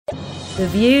The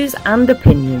views and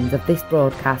opinions of this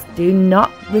broadcast do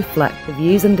not reflect the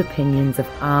views and opinions of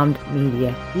Armed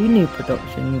Media, New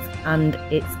Productions and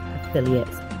its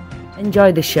affiliates.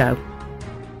 Enjoy the show.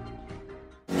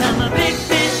 I'm a big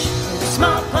fish in a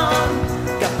small pond.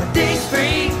 Got my days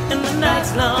free and my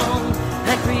nights long.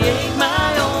 I create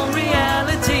my own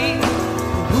reality.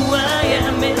 Who I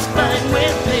am is fine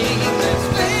with me.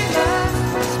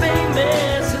 As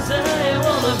famous as I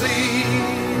wanna be.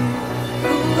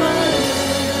 Who I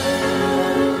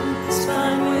am is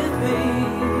fine with me.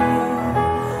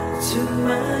 To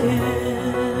I am,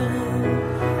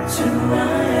 to I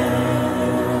am.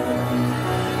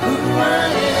 Who I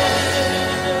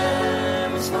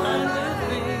am is fine with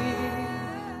me.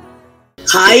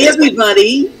 Hi,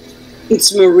 everybody.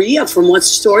 It's Maria from What's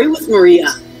the Story with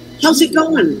Maria. How's it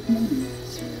going?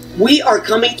 We are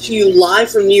coming to you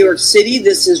live from New York City.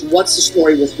 This is What's the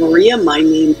Story with Maria. My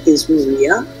name is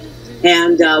Maria.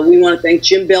 And we want to thank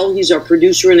Jim Bell. He's our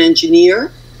producer and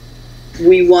engineer.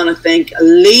 We want to thank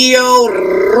Leo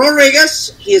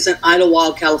Rodriguez. He is in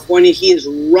Idlewild, California. He is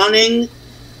running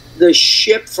the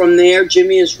ship from there.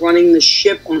 Jimmy is running the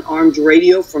ship on Armed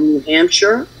Radio from New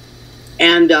Hampshire.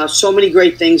 And so many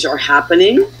great things are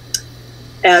happening.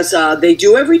 As they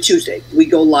do every Tuesday, we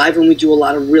go live and we do a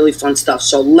lot of really fun stuff.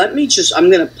 So let me just, I'm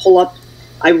going to pull up,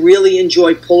 I really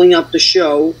enjoy pulling up the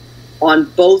show on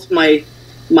both my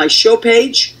show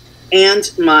page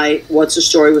and my What's the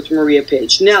Story with Maria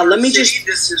page. Now, let me just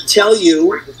tell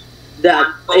you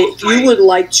that if you would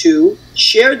like to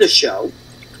share the show,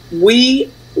 we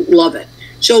love it.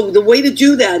 So the way to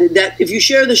do that is that if you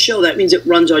share the show, that means it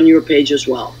runs on your page as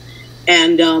well.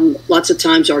 And lots of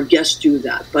times our guests do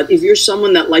that. But if you're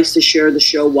someone that likes to share the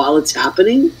show while it's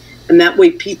happening, and that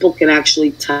way people can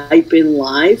actually type in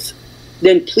live,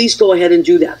 then please go ahead and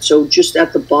do that. So just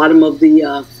at the bottom of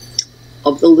the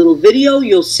little video,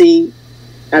 you'll see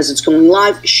as it's going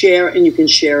live, share, and you can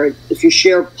share it. If you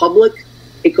share public,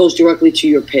 it goes directly to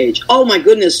your page. Oh my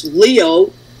goodness,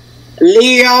 Leo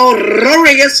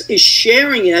Rodriguez is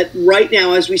sharing it right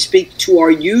now as we speak to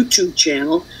our YouTube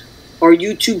channel. Our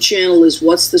YouTube channel is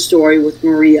What's the Story with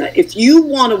Maria. If you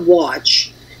want to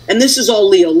watch, and this is all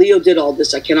Leo. Leo did all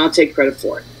this. I cannot take credit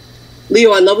for it.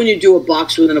 Leo, I love when you do a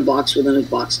box within a box within a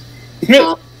box.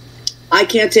 I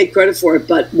can't take credit for it,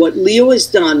 but what Leo has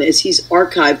done is he's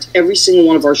archived every single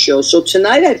one of our shows. So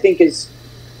tonight I think is,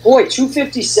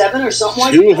 257 or something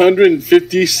like that?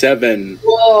 257.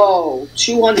 Whoa,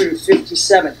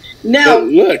 257. Now, but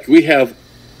look, we have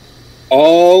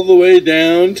all the way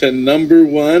down to number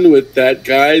one with that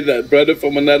guy, that brother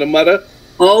from another mother.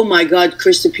 Oh my God,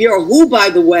 Chris DePiero, who, by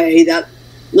the way, that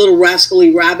little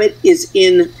rascally rabbit is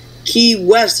in Key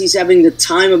West. He's having the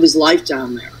time of his life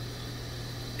down there.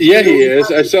 Yeah, he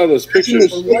is. I saw those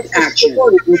pictures. Action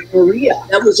with Maria.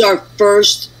 That was our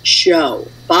first show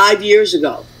 5 years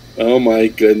ago. Oh my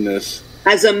goodness.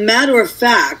 As a matter of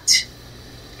fact,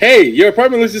 hey, your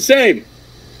apartment looks the same.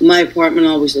 My apartment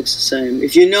always looks the same.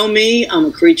 If you know me, I'm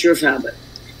a creature of habit.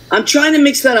 I'm trying to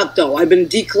mix that up, though. I've been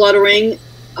decluttering,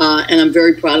 and I'm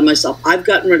very proud of myself. I've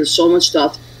gotten rid of so much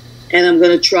stuff, and I'm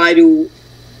going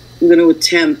to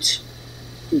attempt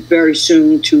very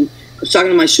soon to, I was talking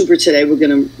to my super today, we're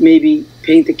going to maybe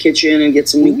paint the kitchen and get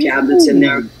some new cabinets in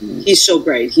there. He's so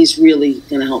great. He's really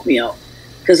going to help me out,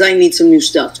 because I need some new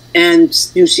stuff and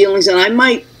new ceilings, and I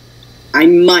might, I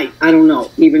don't know,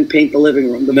 even paint the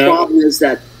living room. The problem is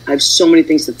that I have so many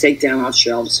things to take down off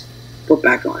shelves, put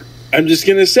back on. I'm just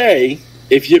going to say,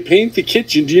 if you paint the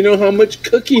kitchen, do you know how much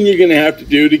cooking you're going to have to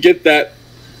do to get that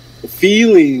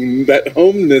feeling, that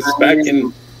homeness back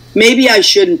in? Maybe I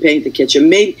shouldn't paint the kitchen.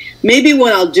 Maybe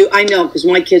what I'll do, I know, because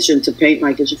my kitchen, to paint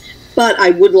my kitchen, but I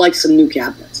would like some new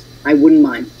cabinets. I wouldn't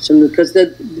mind some new, because my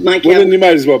cabinets. Well, then you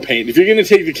might as well paint. If you're going to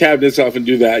take the cabinets off and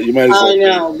do that, you might as well paint.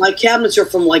 I know. My cabinets are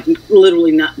from, like,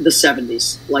 literally not the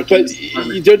 70s. Like, but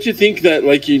don't you think that,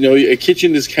 like, you know, a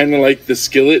kitchen is kind of like the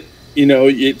skillet? You know,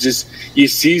 you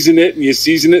season it and you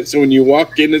season it, so when you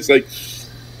walk in, it's like,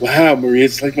 wow, Maria,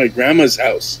 it's like my grandma's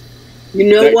house.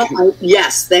 You know what?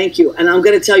 Yes, thank you. And I'm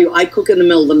going to tell you, I cook in the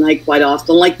middle of the night quite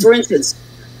often. Like, for instance,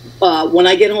 when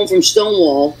I get home from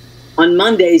Stonewall, on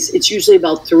Mondays, it's usually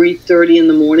about 3:30 in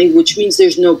the morning, which means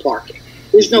there's no parking.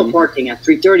 There's no parking at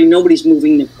 3:30. Nobody's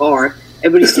moving their car.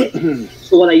 Everybody's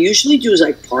So what I usually do is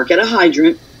I park at a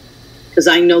hydrant, because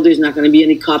I know there's not going to be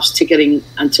any cops ticketing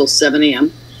until 7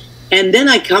 a.m. And then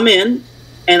I come in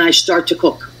and I start to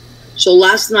cook. So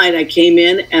last night I came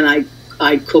in and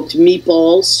I cooked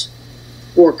meatballs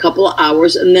for a couple of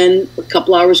hours, and then a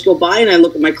couple hours go by and I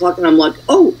look at my clock and I'm like,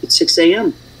 oh, it's 6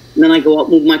 a.m. And then I go out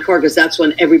and move my car, because that's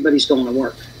when everybody's going to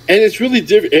work. And it's really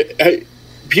different.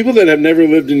 people that have never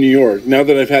lived in New York, now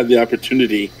that I've had the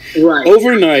opportunity, Right.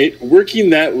 overnight,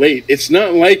 working that late, it's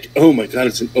not like, oh my God,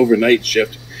 it's an overnight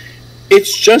shift.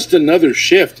 It's just another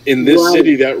shift in this Right.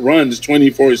 city that runs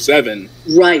 24/7,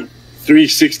 Right.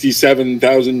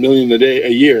 367,000 million a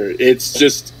year. It's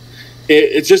just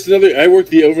another. I work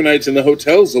the overnights in the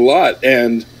hotels a lot,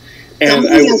 and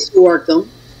Somebody has to work them.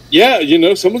 yeah,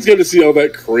 someone's got to see all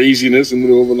that craziness in the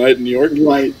middle of the night in New York.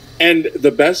 Right. And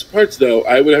the best parts, though,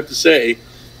 I would have to say,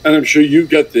 and I'm sure you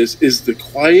got this, is the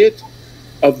quiet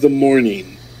of the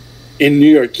morning in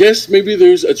New York. Yes, maybe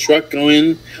there's a truck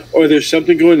going or there's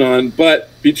something going on, but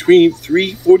between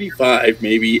 3:45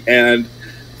 maybe and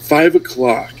 5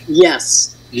 o'clock,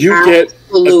 Yes. you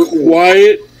Absolutely. get a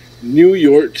quiet New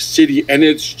York City, and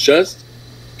it's just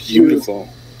beautiful.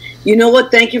 You know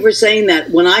what? Thank you for saying that.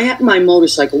 When I had my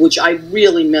motorcycle, which I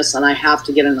really miss, and I have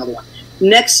to get another one.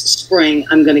 Next spring,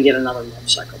 I'm going to get another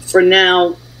motorcycle. For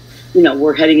now,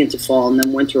 we're heading into fall and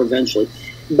then winter eventually.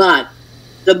 But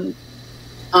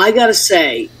I got to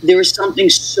say, there is something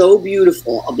so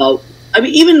beautiful about,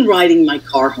 even riding my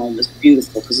car home is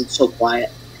beautiful because it's so quiet.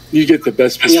 You get the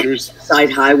best pictures.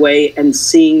 Side highway and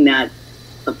seeing that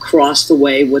across the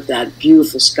way with that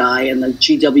beautiful sky and the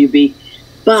GWB.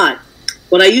 But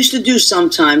what I used to do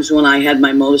sometimes when I had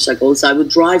my motorcycle is I would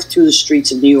drive through the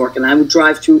streets of New York, and I would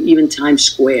drive through even Times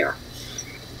Square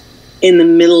in the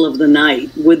middle of the night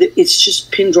with it's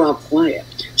just pin drop quiet.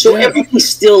 So everything's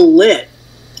still lit.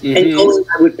 Mm-hmm. And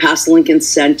I would pass Lincoln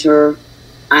Center.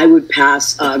 I would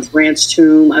pass Grant's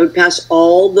Tomb. I would pass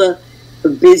all the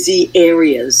busy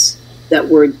areas that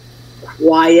were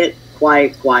quiet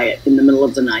in the middle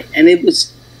of the night. And it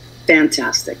was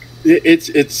fantastic.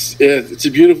 It's a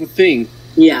beautiful thing.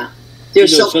 Yeah,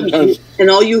 there's something, sometimes, and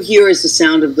all you hear is the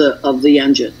sound of the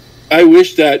engine. I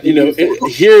wish that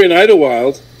here in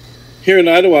Idlewild,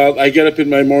 I get up in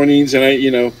my mornings and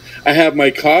I have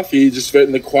my coffee just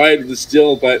in the quiet of the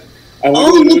still. But I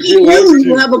want to know what you like.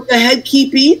 You have a head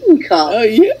keep eating cup. Oh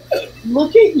yeah,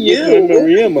 look at you. Look at my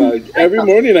Maria mug. Every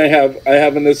morning I have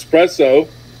an espresso.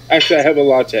 Actually, I have a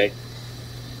latte.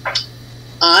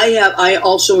 I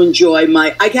also enjoy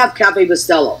I have Cafe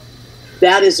Bustelo.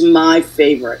 That is my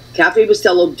favorite. Cafe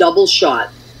Bustelo double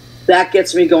shot. That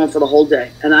gets me going for the whole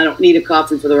day. And I don't need a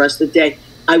coffee for the rest of the day.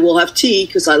 I will have tea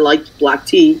because I like black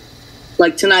tea.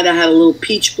 Like tonight I had a little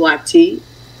peach black tea.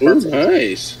 Oh,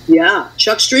 nice. Yeah.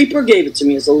 Chuck Streeper gave it to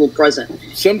me as a little present.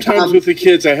 Sometimes with the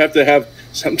kids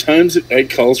sometimes it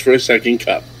calls for a second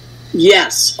cup.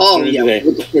 Yes. Oh, yeah.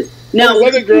 With the kids. Now,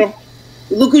 weather girl.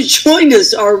 Look who joined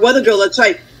us, our weather girl. That's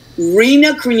right.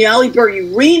 Rena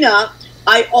Crignali-Bergi. Rena,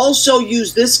 I also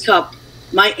use this cup.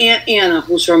 My Aunt Anna,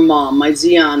 who's her mom, my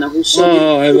Ziana, who's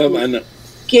so I love Anna.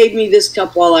 Gave me this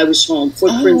cup while I was home.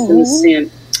 Footprints in the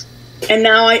sand. And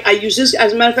now I use this.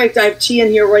 As a matter of fact, I have tea in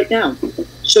here right now.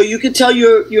 So you can tell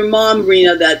your mom,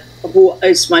 Rena, who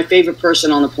is my favorite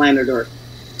person on the planet Earth,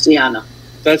 Ziana.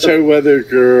 That's our weather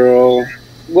girl.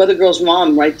 Weather girl's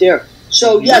mom right there.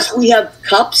 So yes, we have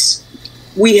cups.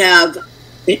 We have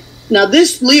now.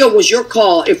 This, Leo, was your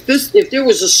call. If this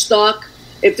was a stock,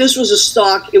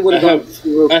 it would have gone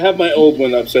through the roof. I have my old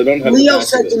one up, so I don't have. Leo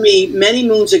said to me many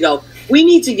moons ago, "We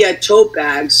need to get tote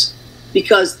bags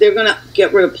because they're going to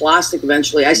get rid of plastic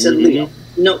eventually." I said, Leo,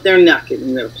 no, they're not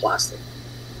getting rid of plastic,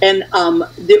 and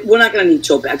we're not going to need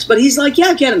tote bags. But he's like,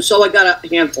 "Yeah, get them." So I got a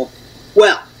handful.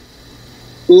 Well,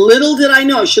 little did I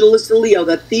know, I should have listened to Leo,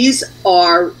 that this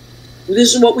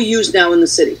is what we use now in the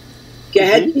city. Go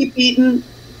ahead, keep eating.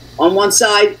 On one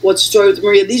side, What's the Story with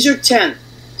Maria? These are 10,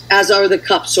 as are the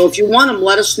cups. So if you want them,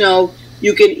 let us know.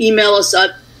 You can email us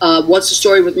at What's the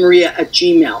Story with Maria at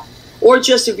Gmail. Or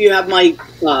just if you have my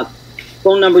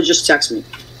phone number, just text me.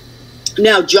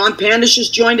 Now, John Pandish has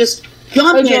joined us.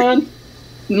 Hi, John.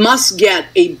 Must get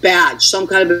a badge, some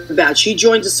kind of a badge. He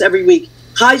joins us every week.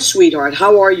 Hi, sweetheart.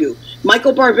 How are you?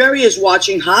 Michael Barberi is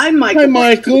watching. Hi, Michael. Hi,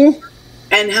 Michael.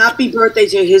 And happy birthday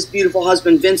to his beautiful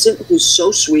husband, Vincent, who's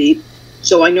so sweet.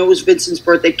 So I know it was Vincent's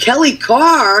birthday. Kelly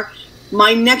Carr,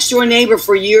 my next-door neighbor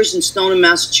for years in Stoneham,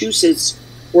 Massachusetts.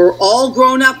 We're all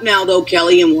grown up now, though,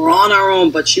 Kelly, and we're on our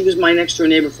own. But she was my next-door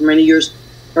neighbor for many years.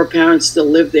 Her parents still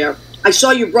live there. I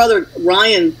saw your brother,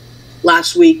 Ryan,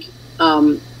 last week.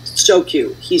 So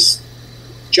cute. He's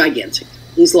gigantic.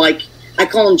 He's like, I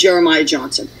call him Jeremiah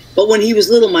Johnson. But when he was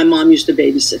little, my mom used to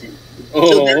babysit him.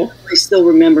 So I still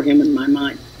remember him in my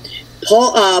mind.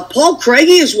 Paul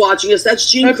Craigie is watching us.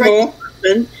 That's Gene Craig's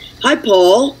husband. Hi,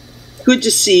 Paul. Good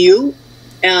to see you.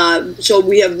 So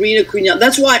we have Rena Crignali.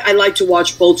 That's why I like to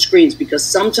watch both screens, because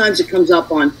sometimes it comes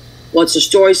up on What's the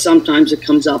Story, sometimes it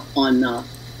comes up on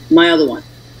my other one.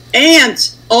 And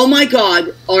Oh my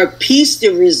God, our piece de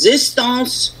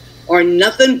resistance are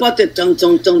nothing but the dun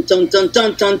dun dun dun dun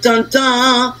dun dun dun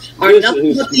dun. Are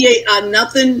nothing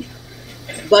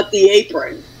but the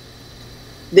apron.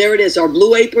 There it is. Our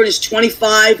blue apron is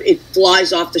 $25. It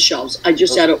flies off the shelves. I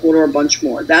just had to order a bunch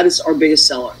more. That is our biggest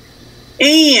seller.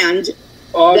 And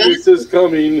August is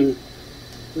coming.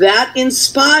 That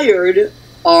inspired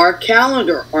our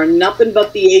calendar, our Nothing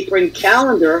But the Apron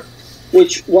calendar,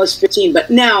 which was $15, but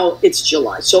now it's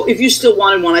July. So if you still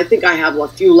wanted one, I think I have a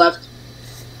few left.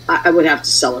 I would have to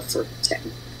sell it for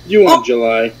 $10. You want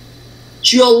July?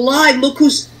 July. Look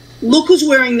who's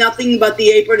wearing Nothing But the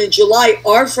Apron in July.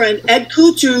 Our friend Ed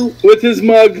Kutu with his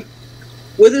mug.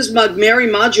 Mary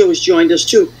Maggio has joined us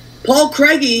too. Paul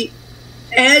Craigie.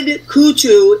 Ed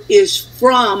Kutu is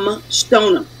from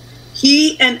Stoneham.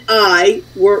 He and I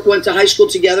went to high school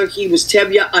together. He was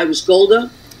Tevye, I was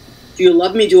Golda. Do you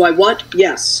love me? Do I what?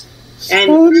 Yes. And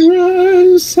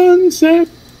sunrise, sunset.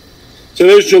 So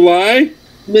there's July?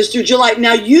 Mr. July.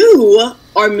 Now you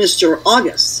are Mr.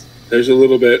 August. There's a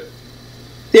little bit.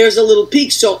 There's a little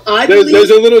peak. So there's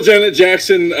a little Janet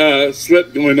Jackson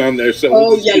slip going on there.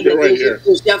 So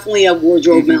there's definitely a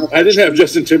wardrobe malfunction. I didn't have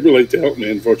Justin Timberlake to help me,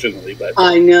 unfortunately. But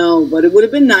I know, but it would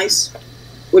have been nice.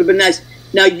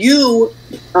 Now you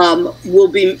will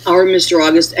be our Mr.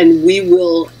 August, and we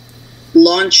will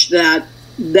launch that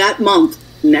month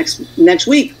next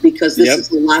week, because this is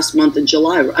the last month in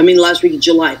July. I mean, last week of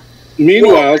July.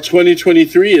 Meanwhile,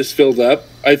 2023 is filled up,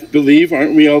 I believe.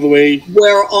 Aren't we all the way?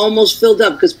 We're almost filled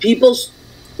up, because people,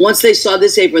 once they saw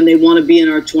this apron, they want to be in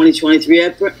our 2023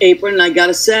 apron. And I got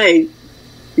to say,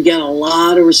 we got a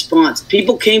lot of response.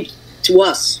 People came to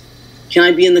us. Can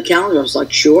I be in the calendar? I was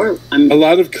like, sure. A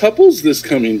lot of couples this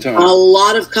coming time. A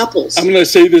lot of couples. I'm going to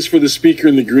say this for the speaker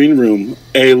in the green room.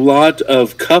 A lot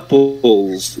of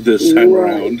couples this time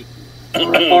around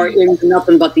are in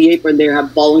Nothing But the Apron. They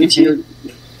have volunteered,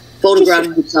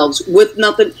 photographed themselves with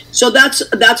nothing. So that's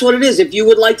what it is. If you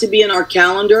would like to be in our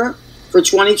calendar for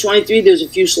 2023, there's a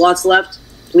few slots left.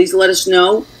 Please let us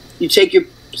know. You take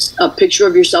a picture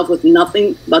of yourself with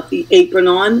nothing but the apron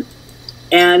on.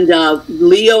 And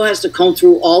Leo has to comb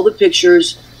through all the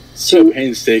pictures. So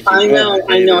painstaking. I know.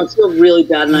 I feel really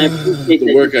bad, and I appreciate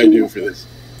the work I do for this.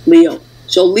 Leo.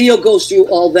 So Leo goes through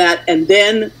all that, and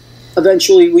then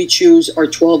eventually we choose our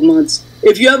 12 months.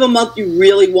 If you have a month you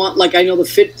really want, like I know the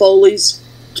Fit Foleys,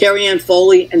 Carrie Ann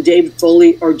Foley and David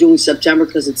Foley are doing September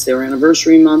because it's their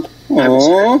anniversary month.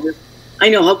 Aww. I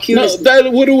know, how cute is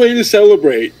that? What a way to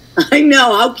celebrate. I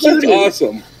know, how cute. That's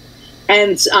awesome.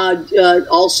 And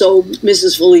also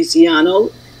Mrs.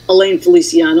 Feliciano, Elaine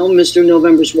Feliciano, Mr.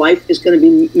 November's wife, is going to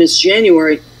be Miss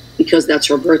January because that's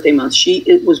her birthday month. She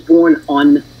was born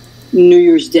on New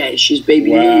Year's Day. She's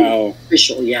baby New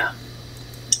official, yeah.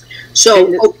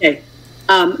 So, okay.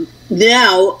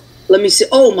 Now, let me see.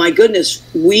 Oh, my goodness.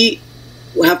 We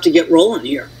have to get rolling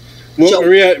here. Well,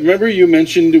 Maria, remember we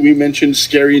mentioned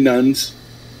scary nuns?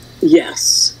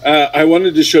 Yes. I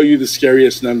wanted to show you the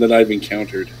scariest nun that I've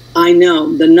encountered. I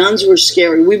know. The nuns were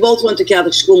scary. We both went to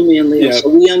Catholic school, me and Leo, so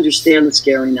we understand the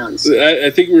scary nuns. I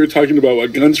think we were talking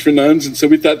about guns for nuns, and so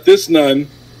we thought this nun,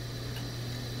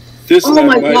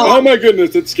 oh my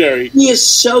goodness, it's scary. He is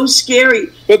so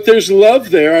scary. But there's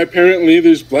love there, apparently.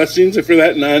 There's blessings for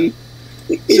that nun.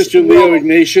 Sister Leo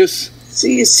Ignatius.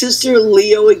 See, Sister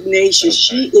Leo Ignatius,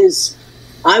 she is,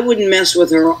 I wouldn't mess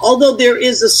with her, although there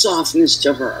is a softness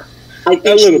to her. A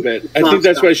little bit. I think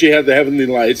that's why she had the heavenly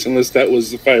lights, unless that was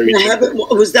the fiery.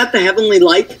 Was that the heavenly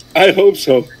light? I hope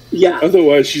so. Yeah.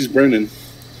 Otherwise, she's burning.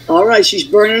 All right, she's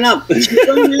burning up.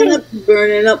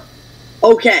 Burning up.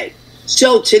 Okay.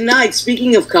 So tonight,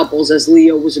 speaking of couples, as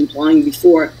Leo was implying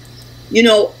before,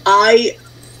 I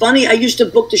used to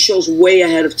book the shows way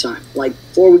ahead of time, like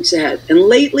 4 weeks ahead. And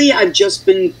lately, I've just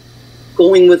been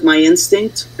going with my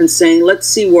instinct and saying, let's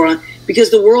see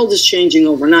because the world is changing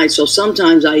overnight. So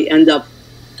sometimes I end up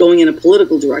going in a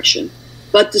political direction.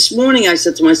 But this morning I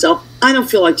said to myself, I don't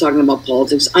feel like talking about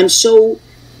politics. I'm so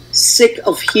sick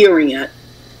of hearing it.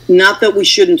 Not that we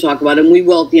shouldn't talk about it. And we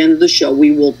will, at the end of the show,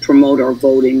 we will promote our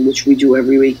voting, which we do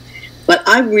every week. But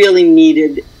I really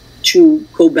needed to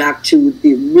go back to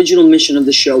the original mission of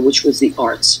the show, which was the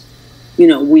arts.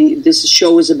 This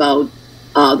show is about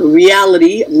the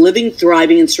reality of living,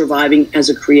 thriving, and surviving as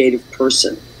a creative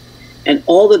person. And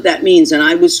all that means. And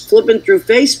I was flipping through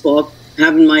Facebook,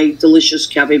 having my delicious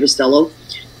Cafe Bustelo,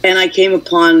 and I came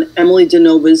upon Emily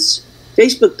Dinova's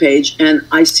Facebook page, and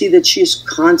I see that she is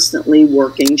constantly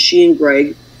working. She and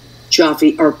Greg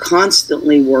Cioffi are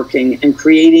constantly working and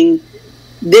creating.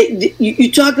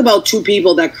 You talk about two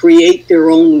people that create their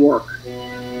own work,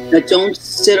 that don't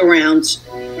sit around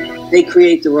They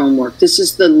create their own work. This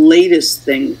is the latest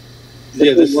thing.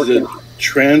 Yeah, this is a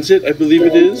Transit, I believe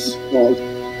it is.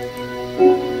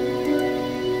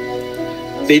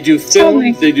 They do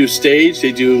film, they do stage,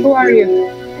 they do... Who are you?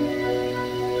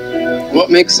 What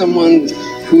makes someone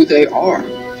who they are?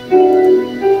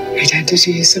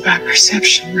 Identity is about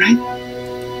perception, right?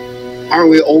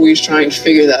 Aren't we always trying to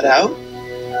figure that out?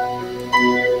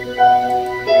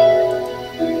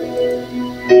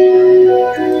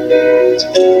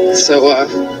 So,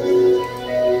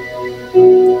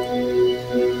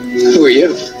 who are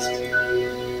you?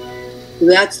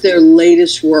 That's their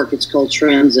latest work. It's called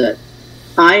Transit.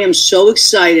 I am so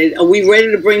excited. Are we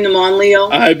ready to bring them on, Leo?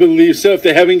 I believe so. If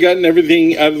they haven't gotten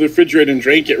everything out of the refrigerator and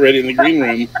drank it ready in the green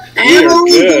room,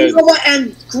 Emily Dinova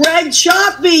and Greg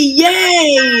Cioffi.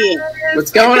 Yay!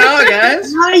 What's going on,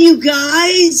 guys? Hi, you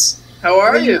guys. How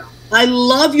are you? I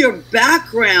love your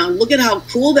background. Look at how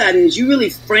cool that is. You really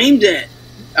framed it.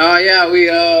 Oh, yeah. We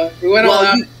went all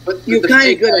out. You're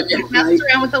kind of good at that, right? Messed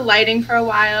around with the lighting for a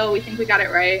while. We think we got it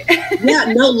right.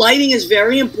 Yeah, no, lighting is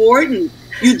very important.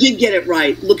 You did get it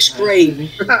right. Looks great.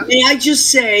 May I just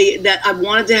say that I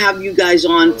wanted to have you guys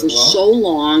on for so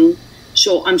long.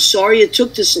 So I'm sorry it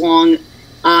took this long.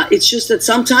 It's just that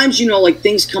sometimes, you know, like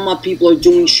things come up, people are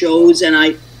doing shows, and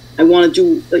I want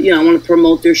to do, you know, I want to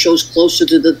promote their shows closer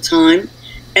to the time.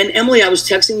 And Emily, I was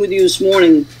texting with you this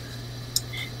morning,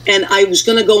 and I was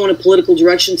going to go in a political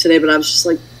direction today, but I was just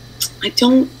like, I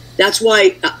don't. That's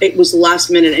why it was the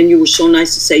last minute, and you were so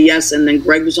nice to say yes, and then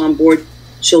Greg was on board.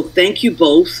 So thank you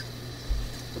both.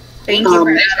 Thank you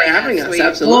for having us.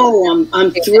 Absolutely. Oh,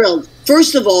 I'm thrilled.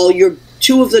 First of all, you're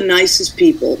two of the nicest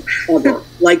people ever.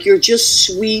 Like, you're just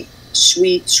sweet,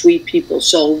 sweet, sweet people.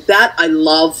 So that I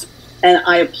love, and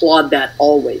I applaud that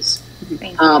always.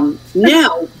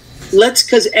 Now,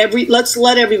 let's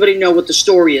let everybody know what the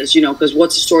story is. You know, because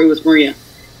what's the story with Maria?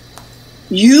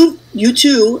 You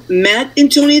two met in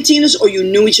Tony and Tina's, or you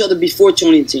knew each other before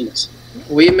Tony and Tina's?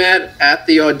 We met at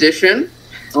the audition.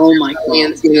 Oh my God! Tony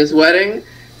and Tina's wedding.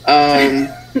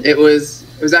 It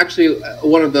was actually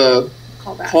one of the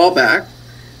callback,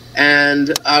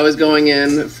 and I was going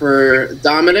in for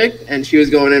Dominic, and she was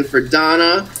going in for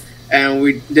Donna, and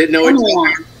we didn't know each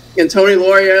other. And Tony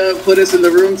Loria put us in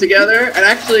the room together, and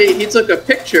actually he took a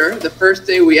picture the first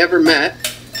day we ever met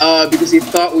because he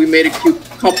thought we made a cute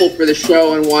couple for the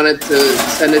show and wanted to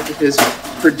send it to his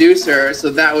producer. So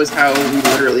that was how we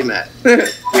literally met.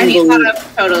 And he thought I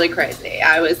was totally crazy.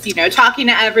 I was, you know, talking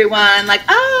to everyone like,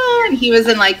 and he was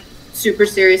in like super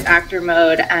serious actor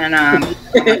mode, and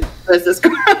was this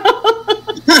girl.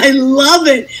 I love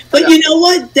it. But you know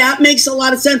what? That makes a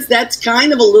lot of sense. That's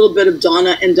kind of a little bit of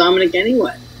Donna and Dominic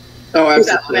anyway. Oh,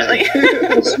 absolutely.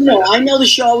 You know, I know the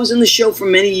show. I was in the show for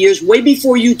many years, way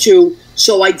before you two.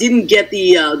 So I didn't get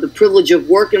the privilege of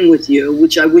working with you,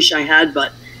 which I wish I had.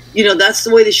 But you know, that's the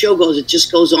way the show goes. It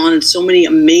just goes on, and so many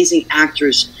amazing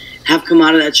actors have come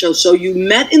out of that show. So you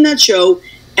met in that show,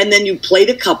 and then you played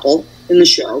a couple in the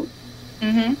show.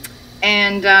 Mm-hmm.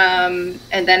 And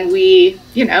then we,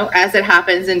 you know, as it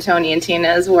happens in Tony and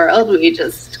Tina's world, we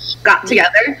just got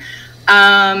together.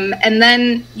 And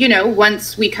then, you know,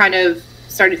 once we kind of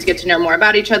started to get to know more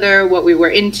about each other, what we were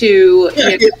into,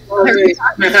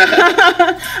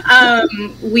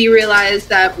 we realized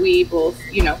that we both,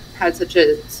 you know, had such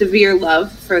a severe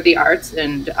love for the arts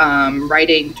and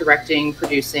writing, directing,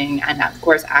 producing, and of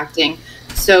course acting.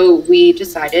 So we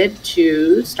decided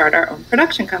to start our own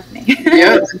production company.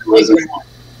 Yeah,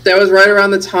 that was right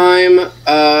around the time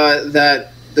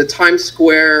that the Times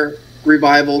Square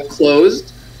revival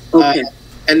closed. Okay.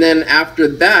 And then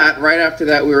right after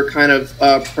that, we were kind of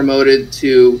promoted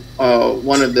to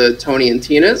one of the Tony and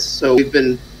Tina's. So we've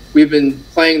been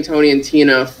playing Tony and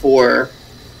Tina for,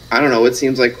 I don't know, it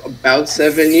seems like about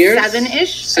 7 years.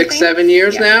 7-ish. 6-7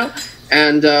 years now.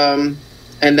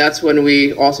 And that's when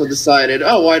we also decided,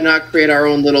 why not create our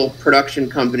own little production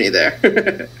company there?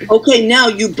 Okay, now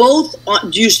you both,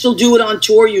 do you still do it on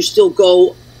tour? You still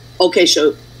go, okay,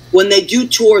 so when they do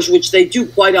tours, which they do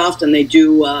quite often, they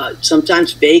do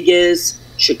sometimes Vegas,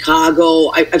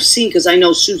 Chicago. I've seen, because I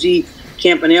know Susie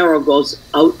Campanero goes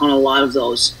out on a lot of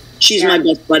those. She's my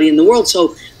best buddy in the world.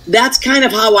 So that's kind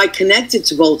of how I connected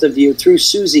to both of you, through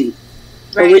Susie.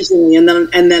 Right. Originally, and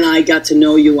then I got to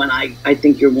know you, and I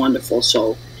think you're wonderful.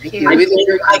 So I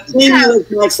claim you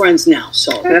as my friends now.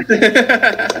 So and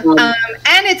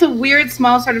it's a weird,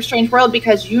 small, sort of strange world,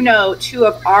 because you know two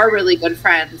of our really good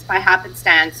friends by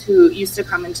happenstance who used to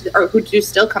come into who do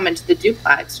still come into the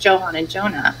duplex, Johan and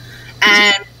Jonah,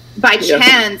 and by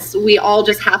chance we all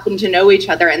just happen to know each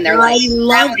other, and they're like, I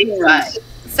love it.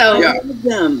 So I love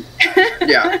them.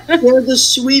 Yeah. They're the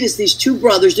sweetest. These two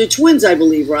brothers. They're twins, I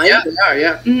believe, right? Yeah, they are,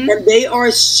 yeah. And they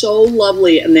are so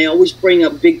lovely, and they always bring a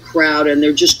big crowd, and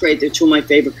they're just great. They're two of my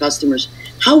favorite customers.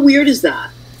 How weird is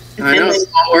that? I know,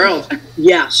 small world.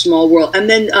 Yeah, small world. And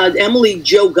then Emily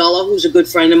Joe Gullah, who's a good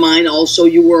friend of mine, also,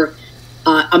 you were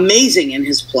amazing in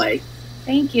his play.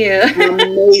 Thank you.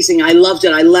 Amazing. I loved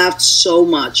it. I laughed so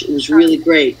much. It was really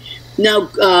great. Now,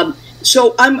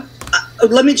 so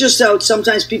let me just out.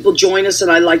 Sometimes people join us,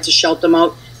 and I like to shout them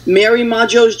out. Mary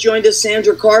Maggio's joined us.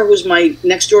 Sandra Carr, who's my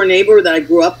next door neighbor that I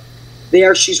grew up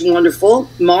there. She's wonderful.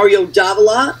 Mario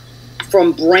Davila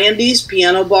from Brandy's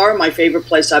Piano Bar, my favorite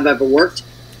place I've ever worked,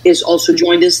 is also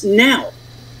joined us. Now,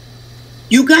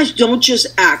 you guys don't just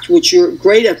act, which you're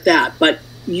great at that, but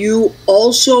you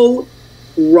also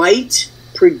write,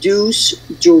 produce,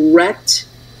 direct.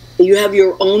 You have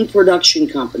your own production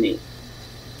company.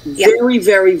 Yeah. Very,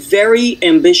 very, very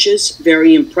ambitious,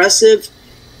 very impressive.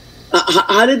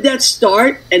 How did that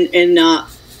start? And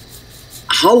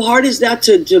how hard is that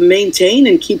to maintain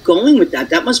and keep going with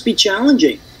that? That must be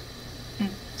challenging.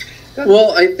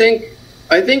 Well,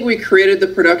 I think we created the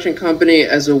production company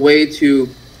as a way to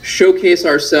showcase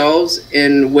ourselves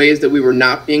in ways that we were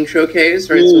not being showcased,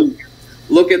 right? So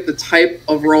look at the type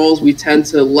of roles we tend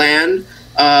to land.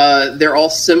 They're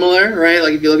all similar, right?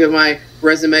 Like if you look at my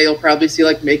resume, you'll probably see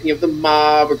like Making of the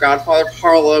Mob or Godfather of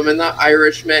Harlem and The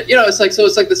Irishman. You know, it's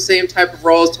like the same type of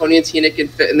roles. Tony and Tina can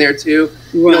fit in there too.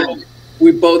 Right. You know,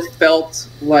 we both felt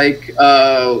like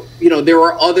there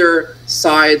were other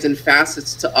sides and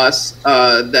facets to us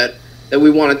that we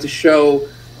wanted to show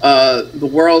the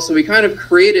world. So we kind of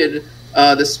created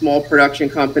this small production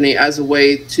company as a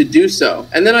way to do so.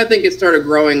 And then I think it started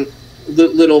growing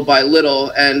little by little.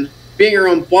 And being our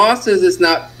own bosses is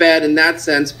not bad in that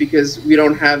sense because we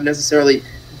don't have necessarily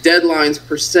deadlines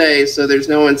per se. So there's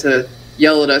no one to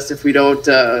yell at us if we don't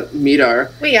meet our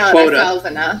We yell quota. at ourselves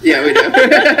enough. Yeah, we do.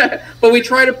 But we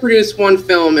try to produce one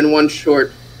film and one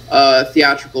short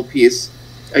theatrical piece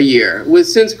a year.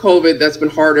 Since COVID, that's been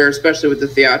harder, especially with the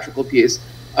theatrical piece.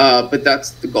 But that's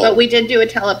the goal. But we did do a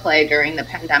teleplay during the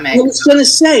pandemic. I was going to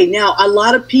say, now, a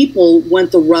lot of people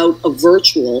went the route of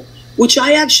virtual, which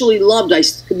I actually loved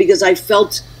because I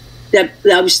felt that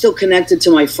I was still connected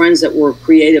to my friends that were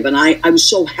creative. And I was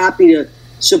so happy to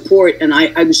support, and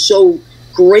I was so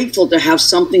grateful to have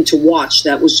something to watch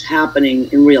that was happening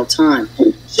in real time.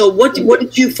 So what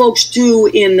did you folks do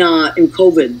in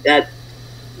COVID? That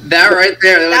right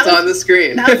there, that was on the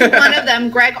screen. That was one of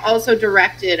them. Greg also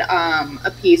directed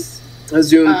a piece. A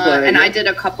Zoom play. And I did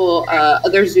a couple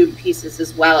other Zoom pieces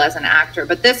as well as an actor.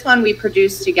 But this one we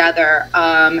produced together.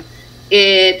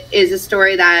 It is a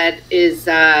story that is,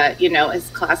 as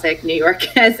classic New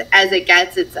York as it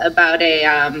gets. It's about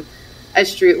a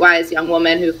streetwise young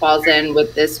woman who falls in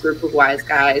with this group of wise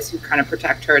guys who kind of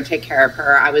protect her and take care of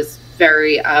her. I was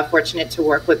very fortunate to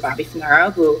work with Bobby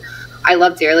Finero, who I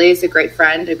love dearly. He's a great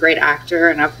friend, a great actor,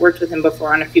 and I've worked with him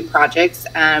before on a few projects.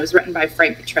 It was written by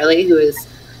Frank Petrilli, who is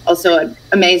also an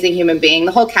amazing human being.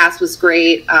 The whole cast was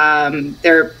great.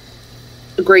 They're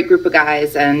a great group of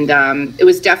guys, and it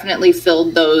was definitely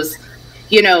filled those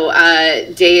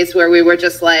days where we were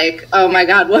just like, oh my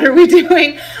God, what are we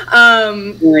doing?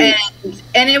 Right.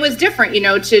 And it was different,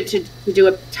 to do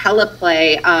a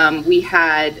teleplay. We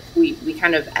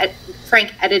kind of,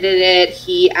 Frank edited it.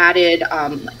 He added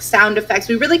sound effects.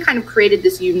 We really kind of created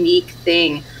this unique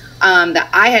thing that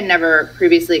I had never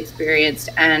previously experienced.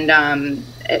 And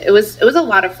it was a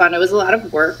lot of fun. It was a lot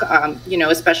of work,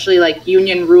 especially like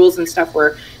union rules and stuff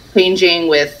were changing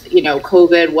with,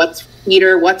 COVID, what's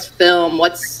theater, what's film,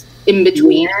 what's in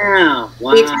between. Yeah,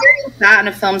 wow. We experienced that on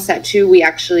a film set too. We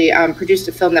actually produced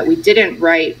a film that we didn't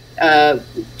write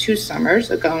 2 summers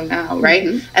ago now, right?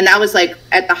 Mm-hmm. And that was like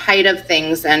at the height of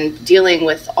things and dealing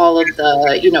with all of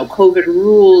the, COVID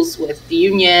rules with the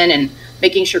union and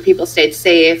making sure people stayed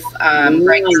safe.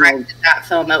 Greg directed that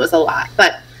film. That was a lot.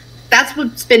 But that's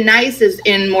what's been nice is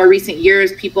in more recent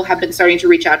years, people have been starting to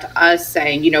reach out to us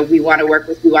saying, we want to work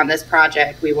with you on this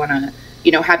project. We want to,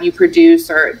 have you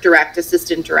produce or direct,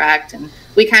 assistant direct. And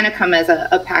we kind of come as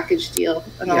a package deal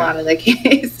in a lot of the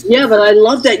case. Yeah, but I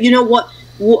love that. You know what?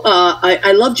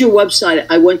 I loved your website.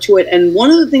 I went to it. And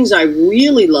one of the things I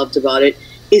really loved about it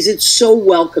is it's so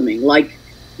welcoming. Like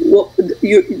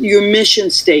your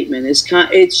mission statement is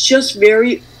it's just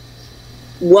very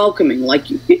welcoming. Like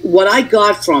what I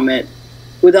got from it,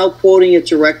 without quoting it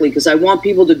directly, because I want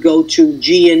people to go to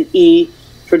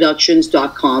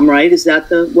gneproductions.com, right? Is that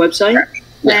the website?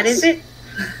 That is it.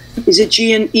 Is it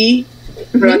GNE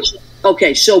Productions?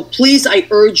 Okay, so please, I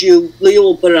urge you, Leo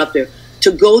will put it up there.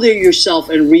 to go there yourself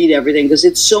and read everything, because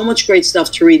it's so much great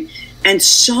stuff to read and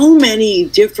so many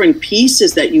different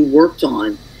pieces that you worked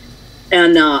on.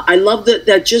 And I love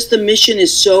that just the mission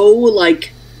is so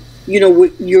like,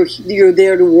 you're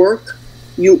there to work.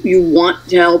 You want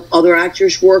to help other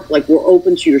actors work. Like, we're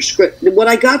open to your script. What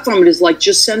I got from it is like,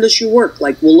 just send us your work.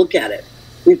 Like, we'll look at it.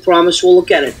 We promise we'll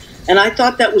look at it. And I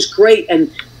thought that was great.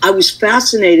 And I was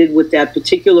fascinated with that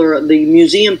particular, the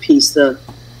museum piece, the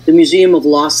Museum of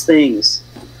Lost Things.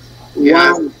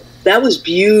 Yeah. Wow. That was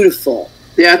beautiful.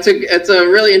 Yeah, it's a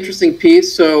really interesting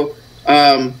piece. So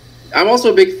I'm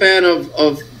also a big fan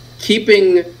of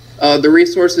keeping the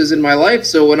resources in my life.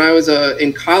 So when I was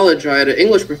in college, I had an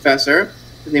English professor.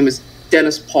 His name was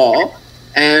Dennis Paul.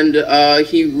 And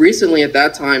he recently, at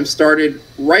that time, started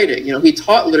writing. He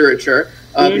taught literature.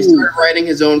 He started writing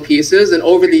his own pieces. And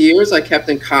over the years, I kept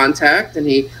in contact. And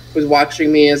he was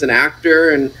watching me as an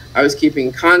actor. And I was keeping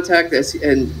in contact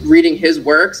and reading his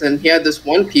works. And he had this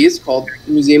one piece called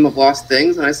Museum of Lost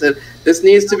Things. And I said, this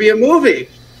needs to be a movie.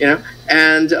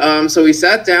 And so we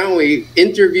sat down, we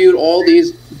interviewed all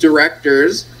these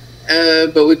directors,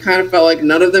 but we kind of felt like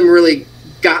none of them really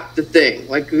got the thing,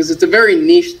 like, because it's a very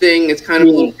niche thing. It's kind of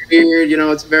a little weird,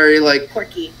 it's very like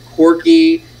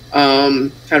quirky,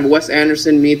 kind of Wes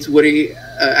Anderson meets Woody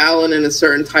Allen in a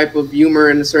certain type of humor,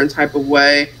 in a certain type of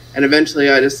way. And eventually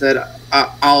I just said,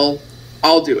 I'll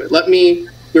do it. Let me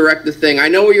direct the thing. I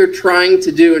know what you're trying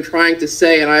to do and trying to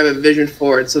say, and I have a vision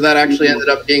for it. So that actually ended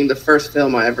up being the first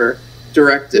film I ever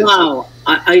directed. Wow,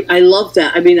 I love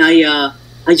that. I mean,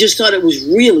 I just thought it was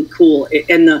really cool,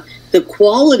 and the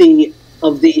quality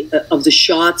of the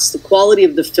shots, the quality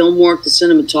of the film work, the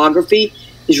cinematography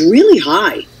is really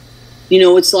high.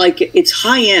 It's like, it's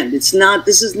high end. It's not.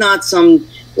 This is not some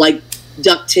like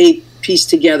duct tape pieced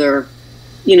together,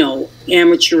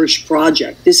 amateurish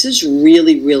project. This is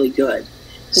really, really good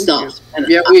stuff. And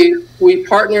yeah, we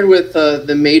partnered with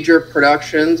the Major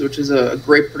Productions, which is a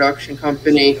great production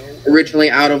company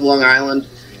originally out of Long Island.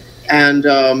 And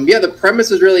the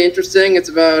premise is really interesting. It's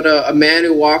about a man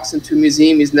who walks into a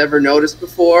museum he's never noticed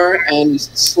before, and he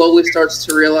slowly starts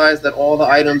to realize that all the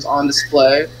items on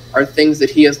display are things that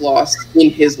he has lost in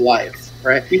his life,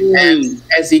 right? And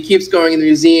as he keeps going in the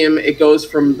museum, it goes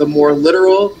from the more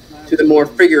literal to the more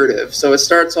figurative. So it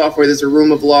starts off where there's a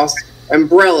room of lost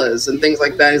umbrellas and things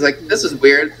like that. He's like, this is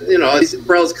weird. These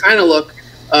umbrellas kind of look,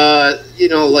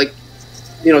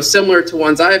 similar to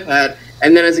ones I've had.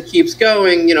 And then as it keeps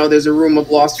going, there's a room of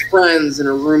lost friends and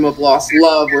a room of lost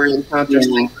love where he encounters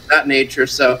things of that nature.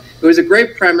 So it was a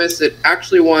great premise. It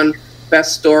actually won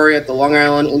Best Story at the Long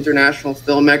Island International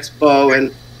Film Expo,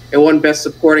 and it won Best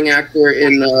Supporting Actor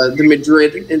in the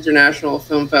Madrid International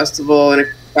Film Festival, and it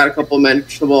got a couple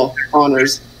mentionable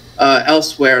honors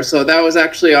elsewhere. So that was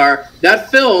actually that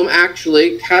film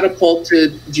actually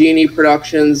catapulted Genie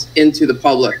Productions into the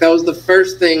public. That was the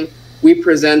first thing we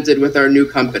presented with our new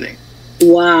company.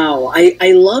 Wow,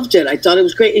 I loved it. I thought it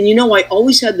was great. And I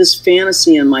always had this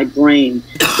fantasy in my brain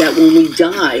that when we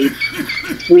died,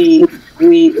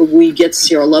 we get to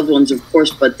see our loved ones, of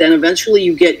course, but then eventually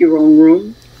you get your own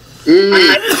room.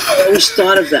 I always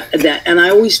thought of that, and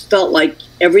I always felt like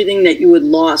everything that you had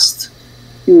lost,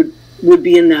 you would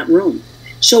be in that room.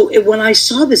 So when I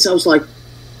saw this, I was like,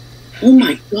 oh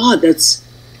my God, that's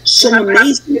so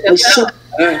amazing. I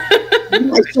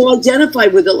so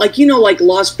identified with it, like like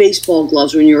lost baseball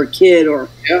gloves when you were a kid, or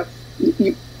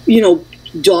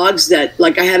dogs that,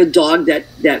 like, I had a dog that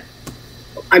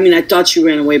I thought she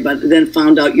ran away, but then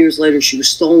found out years later she was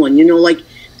stolen. Like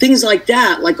things like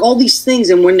that, like all these things.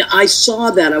 And when I saw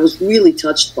that, I was really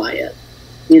touched by it.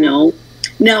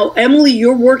 Now, Emily,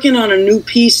 you're working on a new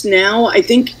piece now. I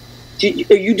think,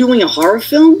 are you doing a horror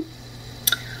film?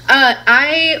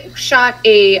 I shot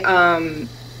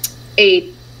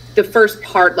the first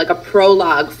part, like a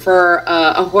prologue for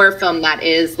a horror film that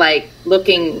is like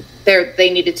looking there.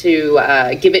 They needed to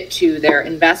give it to their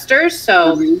investors,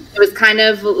 so it was kind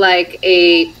of like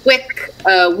a quick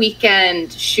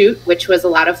weekend shoot, which was a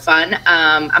lot of fun.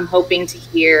 I'm hoping to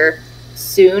hear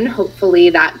soon. Hopefully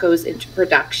that goes into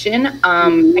production. I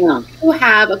do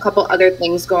have a couple other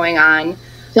things going on.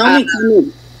 Tell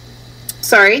me.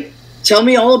 Sorry? Tell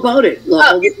me all about it.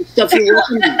 All the stuff you're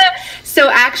working on. So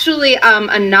actually,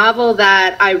 a novel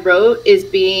that I wrote is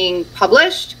being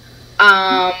published,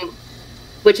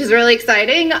 which is really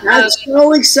exciting. That's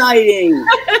so exciting.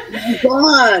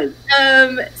 Oh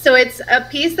God. So it's a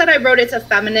piece that I wrote. It's a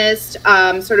feminist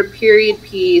sort of period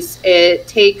piece. It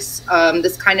takes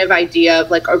this kind of idea of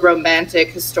like a romantic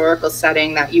historical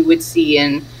setting that you would see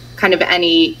in kind of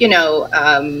any,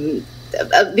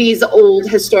 these old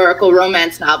historical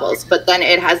romance novels, but then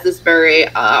it has this very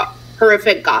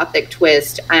perfect gothic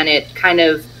twist, and it kind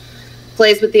of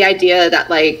plays with the idea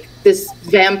that like this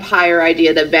vampire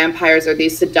idea that vampires are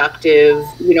these seductive,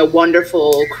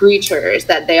 wonderful creatures,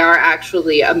 that they are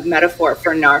actually a metaphor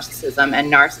for narcissism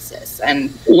and narcissists.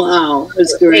 And wow,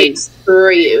 that's great.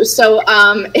 For you. So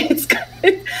it's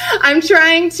I'm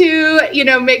trying to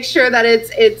make sure that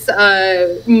it's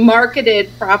marketed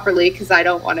properly, because I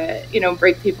don't want to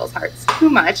break people's hearts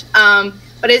too much.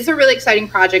 But it's a really exciting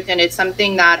project, and it's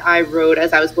something that I wrote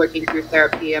as I was working through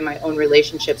therapy and my own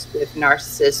relationships with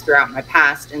narcissists throughout my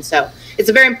past. And so it's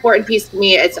a very important piece to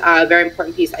me. It's a very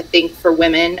important piece, I think, for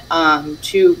women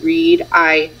to read.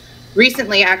 I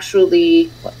recently, actually,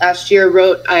 last year,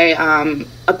 wrote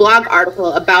a blog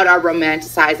article about our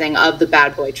romanticizing of the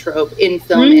bad boy trope in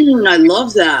film. I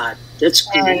love that. That's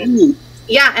great.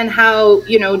 Yeah, and how,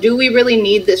 do we really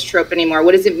need this trope anymore?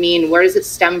 What does it mean? Where does it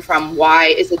stem from? Why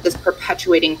is it this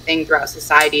perpetuating thing throughout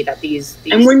society that these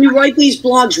And when you write these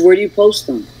blogs, where do you post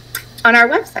them? On our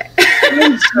website.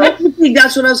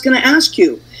 That's what I was going to ask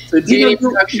you. So G&E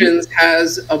Productions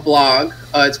has a blog.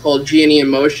 It's called G&E in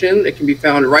Motion. It can be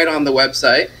found right on the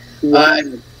website.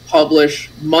 I publish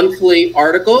monthly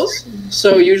articles.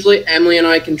 So usually Emily and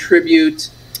I contribute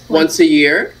once a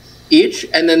year each,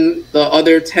 and then the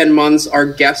other 10 months are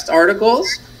guest articles.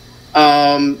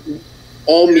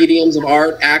 All mediums of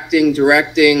art: acting,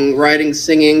 directing, writing,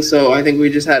 singing. So I think we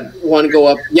just had one go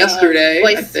up yesterday,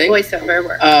 voiceover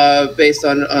work. Based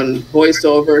on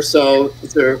voiceover. So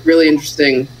it's a really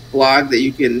interesting blog that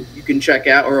you can check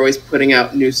out. We're always putting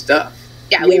out new stuff.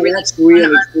 Yeah, we release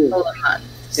one article a month.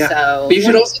 Yeah. So but you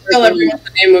should also tell everyone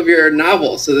the name of your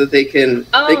novel so that they can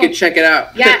check it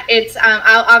out. Yeah, it's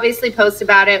I'll obviously post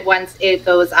about it once it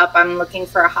goes up. I'm looking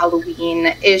for a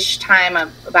Halloween-ish time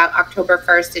of about October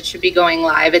 1st. It should be going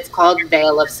live. It's called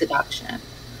Veil of Seduction.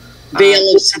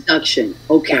 Veil of Seduction.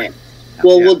 Okay. Yeah.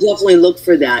 Well, we'll definitely look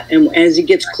for that. And as it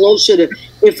gets closer to,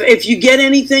 if you get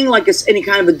anything like any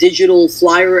kind of a digital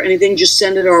flyer or anything, just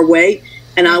send it our way,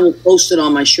 and I will post it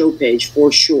on my show page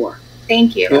for sure.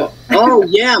 Thank you. Cool. Oh,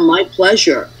 yeah, my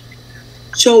pleasure.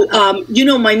 So,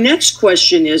 my next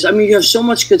question is, you have so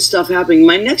much good stuff happening.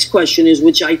 My next question is,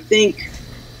 which I think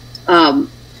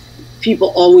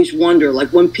people always wonder,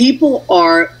 like when people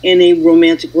are in a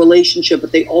romantic relationship,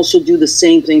 but they also do the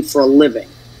same thing for a living.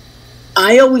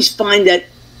 I always find that,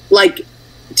 like,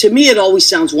 to me, it always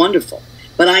sounds wonderful.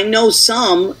 But I know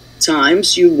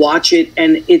sometimes you watch it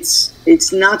and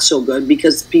it's not so good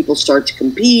because people start to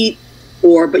compete.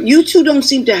 But you two don't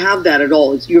seem to have that at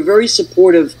all. You're very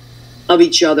supportive of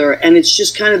each other, and it's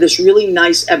just kind of this really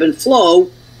nice ebb and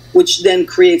flow, which then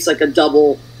creates like a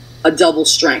double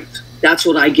strength. That's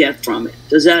what I get from it.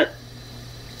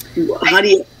 How do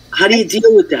you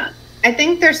deal with that? I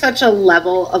think there's such a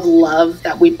level of love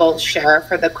that we both share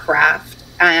for the craft,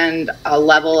 and a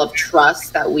level of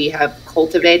trust that we have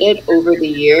cultivated over the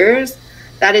years,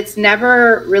 that it's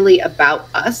never really about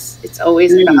us. It's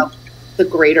always about the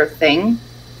greater thing.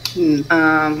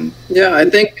 I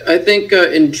think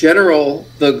in general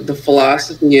the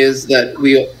philosophy is that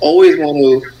we always want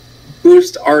to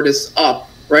boost artists up,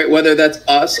 right? Whether that's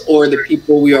us or the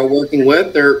people we are working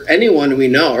with or anyone we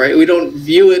know, right? We don't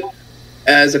view it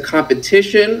as a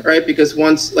competition, right? Because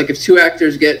once, like, if two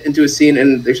actors get into a scene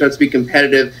and they start to be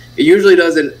competitive, it usually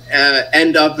doesn't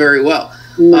end up very well.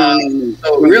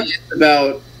 So really it's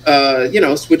about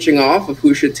switching off of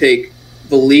who should take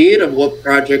the lead of what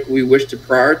project we wish to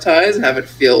prioritize, have it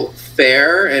feel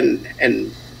fair and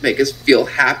make us feel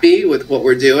happy with what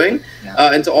we're doing,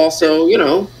 and to also,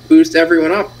 boost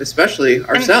everyone up, especially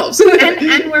ourselves.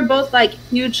 And we're both like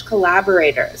huge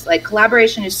collaborators. Like,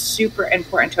 collaboration is super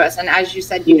important to us. And as you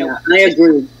said, I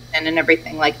agree. And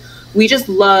everything, like, we just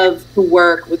love to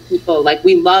work with people. Like,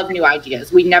 we love new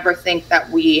ideas. We never think that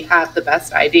we have the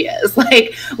best ideas.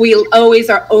 Like, we always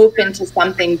are open to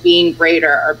something being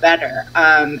greater or better.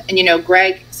 And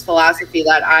Greg's philosophy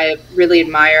that I really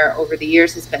admire over the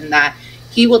years has been that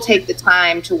he will take the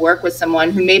time to work with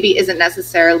someone who maybe isn't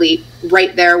necessarily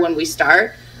right there when we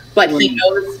start, but he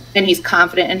knows and he's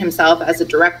confident in himself as a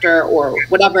director or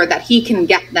whatever, that he can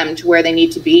get them to where they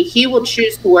need to be. He will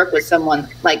choose to work with someone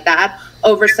like that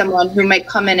over someone who might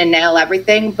come in and nail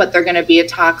everything, but they're going to be a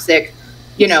toxic,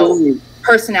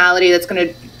 personality that's going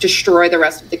to destroy the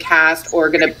rest of the cast or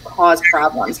going to cause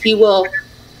problems. He will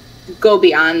go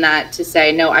beyond that to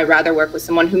say, no, I'd rather work with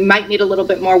someone who might need a little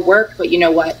bit more work, but you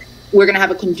know what? We're going to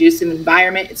have a conducive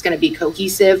environment. It's going to be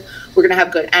cohesive. We're going to have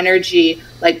good energy.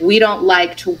 Like, we don't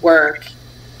like to work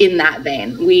in that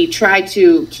vein. We try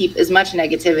to keep as much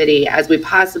negativity as we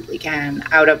possibly can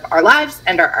out of our lives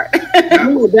and our art.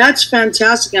 Oh, that's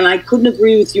fantastic. And I couldn't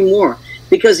agree with you more.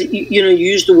 Because, you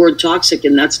use the word toxic,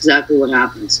 and that's exactly what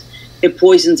happens. It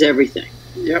poisons everything.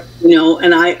 Yep.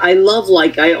 And I love,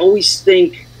 I always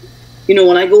think,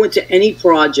 when I go into any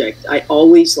project, I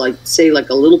always say a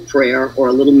little prayer or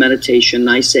a little meditation.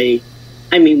 I say,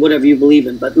 whatever you believe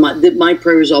in, but my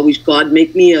prayer is always, God,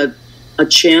 make me a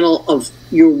channel of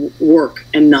your work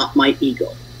and not my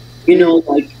ego.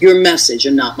 Your message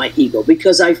and not my ego.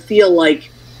 Because I feel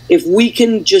like if we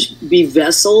can just be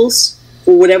vessels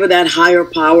for whatever that higher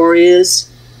power is,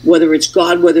 whether it's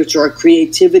God, whether it's our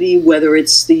creativity, whether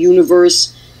it's the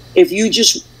universe, if you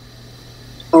just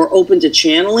are open to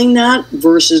channeling that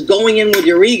versus going in with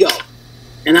your ego,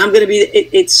 and I'm going to be,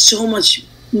 it's so much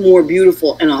more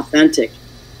beautiful and authentic,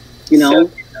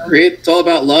 It's all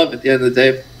about love at the end of the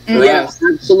day. Yes,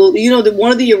 absolutely.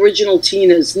 One of the original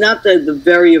Tinas, not the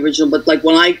very original, but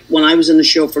when I was in the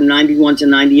show from 91 to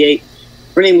 98,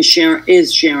 her name was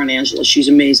Sharon Angela. She's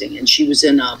amazing, and she was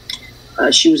in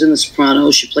The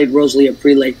Sopranos. She played Rosalia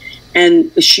Prelate,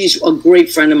 and she's a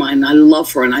great friend of mine. And I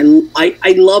love her, and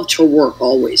I loved her work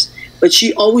always. But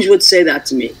she always would say that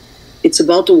to me: "It's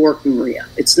about the work, Maria.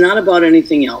 It's not about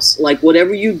anything else.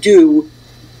 Whatever you do."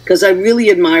 Because I really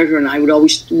admired her, and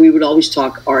we would always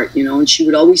talk art, and she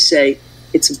would always say,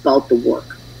 "It's about the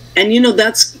work." And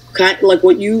that's kind of like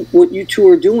what you two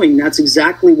are doing. That's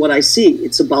exactly what I see.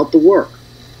 It's about the work.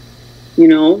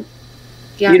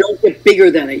 Yeah. You don't get bigger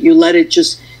than it. You let it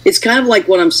just. It's kind of like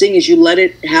what I'm seeing is you let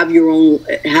it have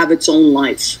its own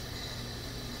life.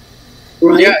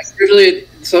 Right? Yeah. Usually,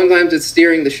 sometimes it's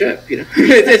steering the ship.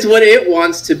 It's what it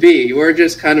wants to be. We're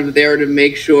just kind of there to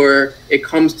make sure it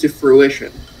comes to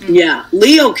fruition. Yeah.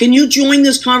 Leo, can you join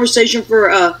this conversation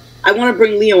for, I want to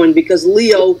bring Leo in because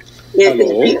Leo,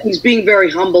 he's being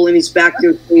very humble and he's back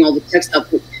there doing all the tech stuff.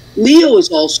 But Leo is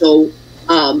also,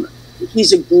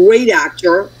 he's a great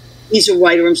actor. He's a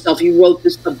writer himself. He wrote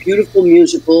a beautiful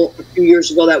musical a few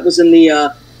years ago that was in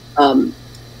the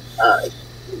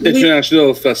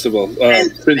International Festival,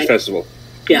 Fringe Festival.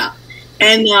 Yeah.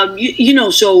 And,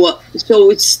 so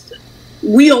it's,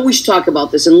 we always talk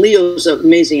about this, and Leo's an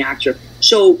amazing actor.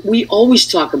 So we always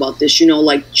talk about this,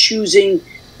 choosing,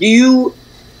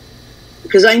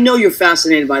 because I know you're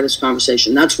fascinated by this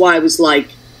conversation. That's why I was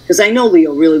because I know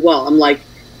Leo really well. I'm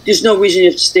there's no reason you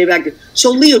have to stay back. So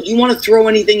Leo, do you want to throw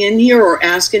anything in here or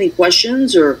ask any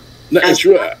questions or? No, it's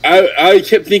true. I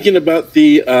kept thinking about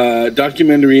the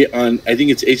documentary on, I think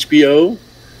it's HBO,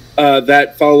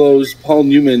 that follows Paul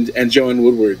Newman and Joanne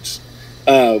Woodward's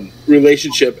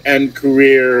relationship and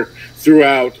career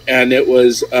throughout, and it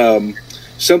was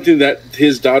something that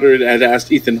his daughter had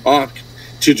asked Ethan Hawke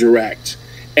to direct,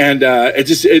 and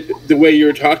the way you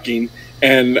were talking,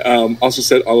 and also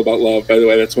said "All About Love." By the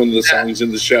way, that's one of the songs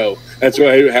in the show. That's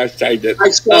why I hashtagged it.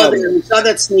 I saw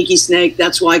that sneaky snake.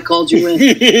 That's why I called you in.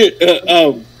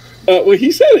 Well,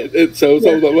 he said it, so it's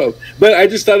all about love. But I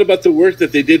just thought about the work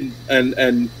that they did,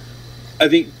 and I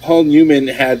think Paul Newman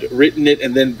had written it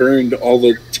and then burned all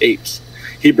the tapes.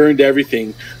 He burned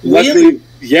everything. Really?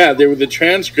 Luckily, the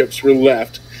transcripts were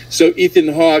left. So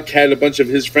Ethan Hawke had a bunch of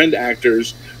his friend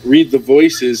actors read the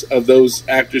voices of those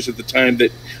actors at the time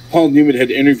that Paul Newman had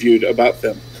interviewed about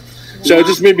them. So it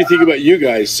just made me think about you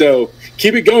guys. So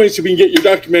keep it going so we can get your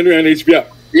documentary on HBO.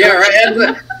 Yeah, right.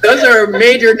 And those are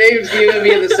major names you're going to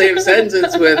be in the same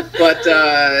sentence with, but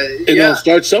It'll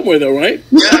start somewhere, though, right?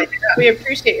 Yeah, we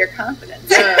appreciate your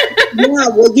confidence.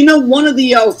 Well, one of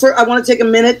the I want to take a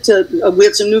minute to. We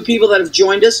had some new people that have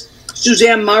joined us.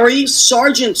 Suzanne Murray,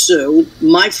 Sergeant Sue,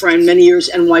 my friend, many years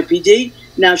NYPD.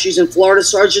 Now she's in Florida.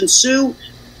 Sergeant Sue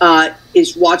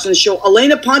is watching the show.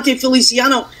 Elena Ponte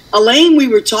Feliciano. Elaine, we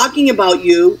were talking about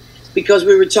you because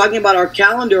we were talking about our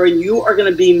calendar, and you are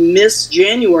going to be Miss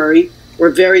January. We're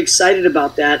very excited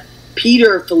about that.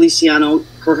 Peter Feliciano,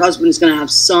 her husband, is going to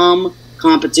have some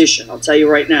competition. I'll tell you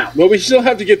right now. Well, we still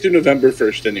have to get through November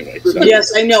 1st anyway. So.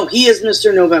 Yes, I know. He is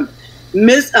Mr. November.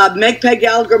 Miss Meg Peg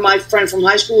Gallagher, my friend from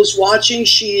high school, is watching.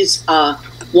 She's a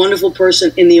wonderful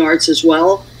person in the arts as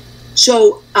well.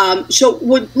 So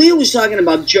what Leo was talking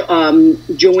about,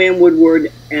 Joanne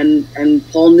Woodward and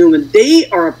Paul Newman, they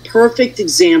are a perfect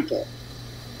example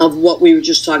of what we were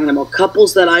just talking about.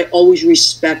 Couples that I always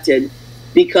respected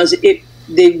because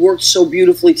they worked so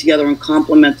beautifully together and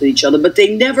complemented each other. But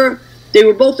they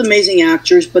were both amazing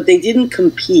actors, but they didn't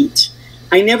compete.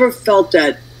 I never felt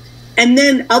that. And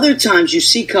then other times you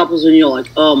see couples and you're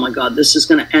like, oh my God, this is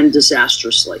going to end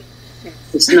disastrously.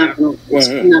 It's not going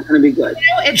to be good.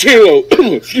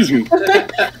 Excuse me.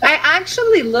 I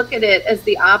actually look at it as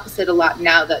the opposite a lot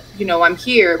now that, I'm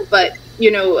here. But,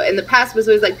 in the past it was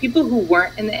always like people who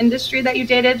weren't in the industry that you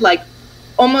dated, like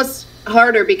almost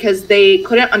harder because they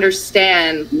couldn't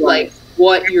understand like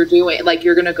what you're doing. Like,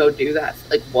 you're gonna go do that.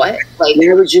 Like, what? Like,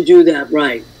 why would you do that?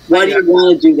 Right. Why do you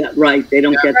want to do that? Right. They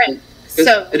don't get right.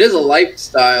 So it is a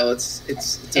lifestyle. It's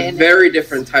a very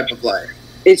different type of life.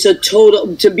 It's a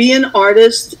total, to be an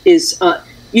artist is,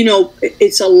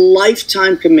 it's a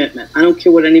lifetime commitment. I don't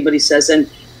care what anybody says. And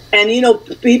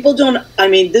people don't,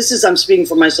 I'm speaking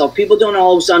for myself. People don't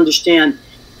always understand.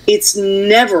 It's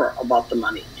never about the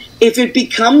money. If it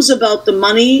becomes about the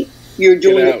money, you're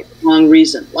doing it for the wrong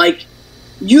reason. Like,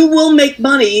 you will make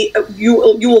money. You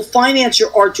will finance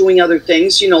your art doing other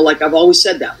things. Like I've always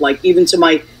said that. Like, even to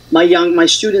my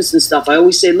students and stuff, I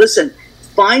always say, listen,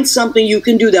 find something you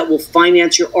can do that will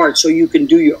finance your art so you can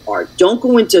do your art. Don't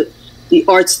go into the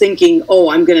arts thinking, oh,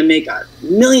 I'm going to make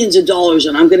millions of dollars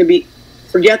and I'm going to be,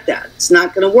 forget that. It's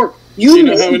not going to work. You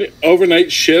know how many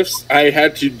overnight shifts I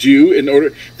had to do in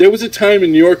order? There was a time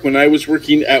in New York when I was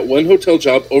working at one hotel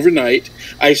job overnight.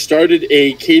 I started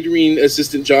a catering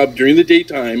assistant job during the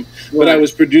daytime, but I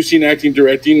was producing, acting,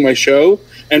 directing my show.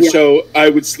 And so I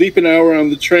would sleep an hour on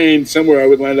the train somewhere I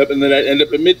would land up, and then I'd end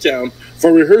up in Midtown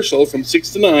for rehearsal from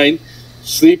 6 to 9,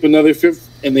 sleep another 5,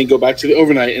 and then go back to the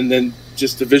overnight, and then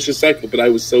just a vicious cycle. But I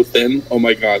was so thin. Oh,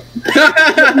 my God.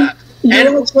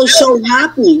 You're also so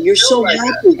happy. You're so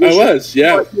happy. I was,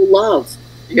 what you love.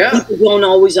 Yeah. People don't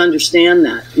always understand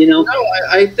that, No,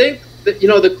 I think that,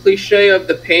 the cliche of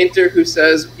the painter who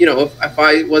says, if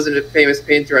I wasn't a famous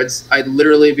painter, I'd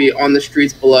literally be on the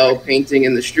streets below painting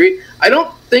in the street. I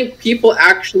don't think people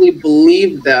actually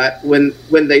believe that when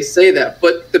they say that.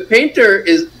 But the painter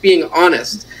is being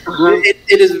honest.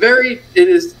 It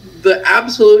is the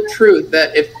absolute truth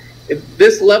that if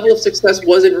this level of success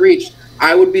wasn't reached,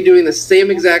 I would be doing the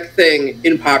same exact thing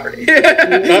in poverty.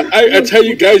 I tell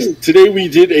you guys, today we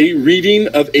did a reading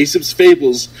of Aesop's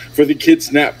Fables for the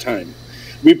kids' nap time.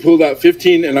 We pulled out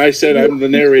 15, and I said I'm the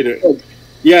narrator.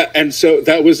 Yeah, and so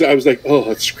I was like, oh,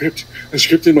 a script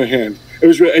in my hand. It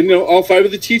was, and all 5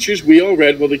 of the teachers, we all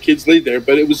read while the kids laid there,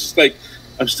 but it was just like,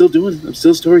 I'm still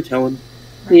storytelling.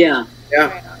 Yeah.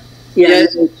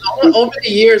 Over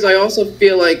the years, I also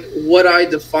feel like what I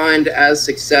defined as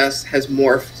success has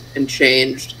morphed and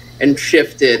changed and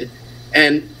shifted,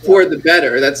 and for the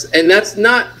better. That's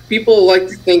not, people like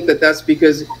to think that that's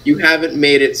because you haven't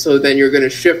made it, so then you're going to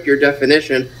shift your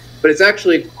definition, but it's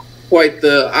actually quite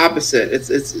the opposite.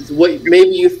 It's what maybe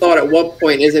you thought at one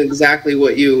point isn't exactly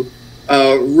what you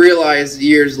realize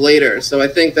years later. So I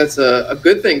think that's a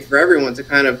good thing for everyone to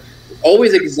kind of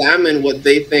always examine what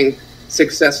they think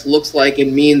success looks like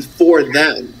and means for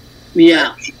them.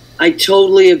 Yeah, I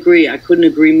totally agree. I couldn't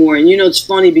agree more. And it's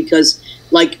funny because,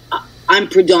 like, I'm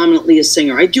predominantly a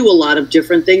singer. I do a lot of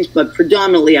different things, but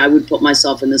predominantly I would put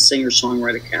myself in the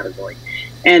singer-songwriter category.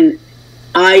 And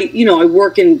I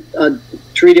work in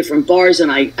 3 different bars,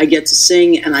 and I get to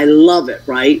sing, and I love it,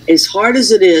 right? As hard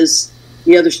as it is,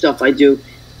 the other stuff I do.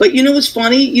 But what's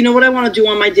funny? You know what I want to do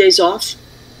on my days off?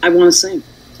 I want to sing.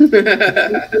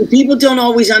 People don't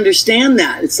always understand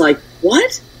that. It's like,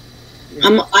 what?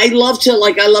 I love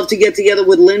to get together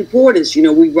with Lynn Portis.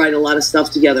 We write a lot of stuff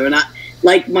together, and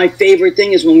my favorite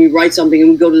thing is when we write something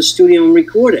and we go to the studio and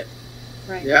record it.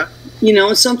 Right. Yeah.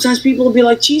 And sometimes people will be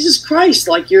like, Jesus Christ,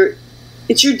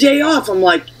 it's your day off. I'm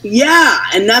like, yeah,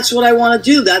 and that's what I want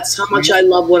to do. That's how much I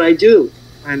love what I do.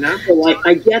 I know. So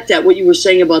I get that, what you were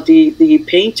saying about the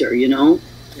painter,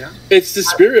 Yeah. It's the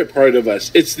spirit part of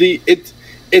us. It's the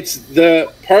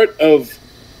part of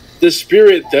the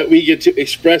spirit that we get to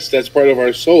express that's part of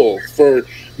our soul. For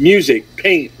music,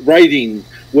 paint, writing,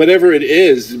 whatever it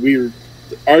is, the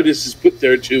artist is put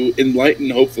there to enlighten,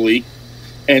 hopefully,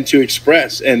 and to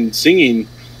express. And singing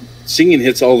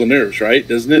hits all the nerves, right?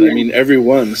 Doesn't it? Yeah.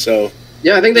 Everyone. So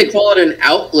yeah, I think they call it an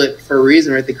outlet for a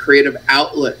reason, right? The creative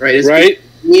outlet, right? It's right.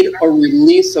 We need a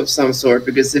release of some sort,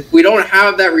 because if we don't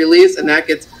have that release and that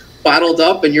gets bottled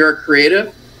up and you're a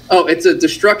creative, it's a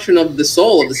destruction of the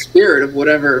soul, of the spirit, of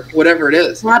whatever it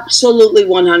is. Absolutely,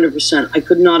 100%. I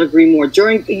could not agree more.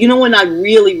 When I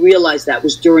really realized that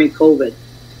was during COVID,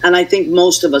 and I think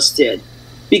most of us did,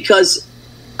 because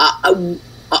I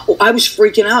was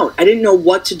freaking out. I didn't know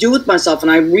what to do with myself, and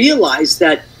I realized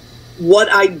that what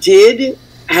I did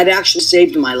had actually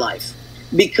saved my life,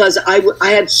 because I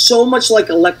had so much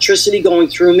electricity going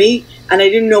through me, and I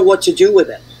didn't know what to do with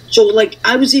it. So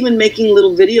I was even making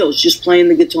little videos, just playing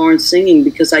the guitar and singing,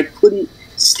 because I couldn't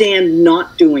stand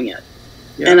not doing it.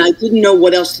 Yeah. And I didn't know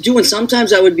what else to do. And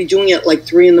sometimes I would be doing it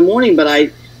 3 a.m, but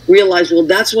I realized, well,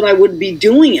 that's what I would be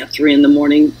doing at 3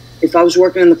 a.m. if I was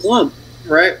working in the club.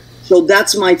 Right. So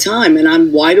that's my time, and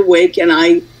I'm wide awake, and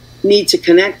I need to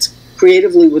connect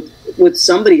creatively with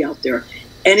somebody out there.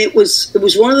 And it was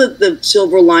one of the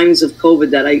silver linings of COVID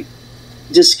that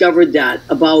discovered that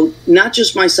about not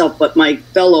just myself, but my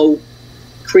fellow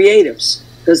creatives,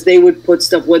 because they would put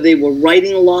stuff where they were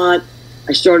writing a lot.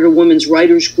 I started a women's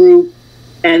writers group,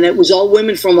 and it was all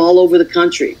women from all over the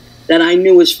country that I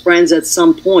knew as friends at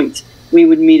some point. We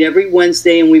would meet every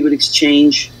Wednesday and we would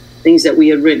exchange things that we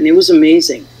had written. It was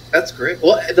amazing. That's great.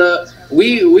 Well,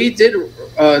 we did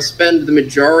spend the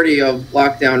majority of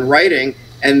lockdown writing,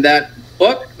 and that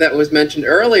book that was mentioned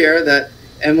earlier that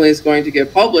Emily is going to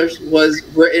get published was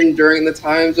written during the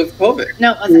times of COVID.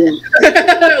 No, it wasn't.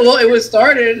 Well, it was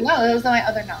started. No, that was my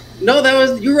other novel.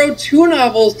 No, you wrote 2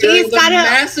 novels during the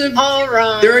massive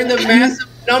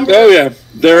number. Oh yeah,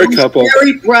 there are a couple. I'm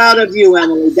very proud of you,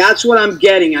 Emily. That's what I'm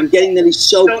getting. I'm getting that he's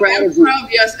so proud of you.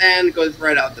 Yes, and goes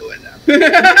right out the window.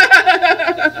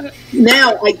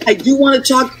 Now, I do want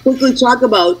to quickly talk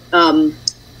about.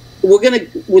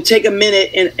 We'll take a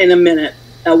minute in a minute.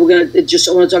 I want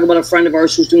to talk about a friend of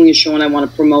ours who's doing a show, and I want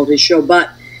to promote his show.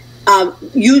 But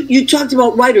you talked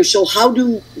about writers.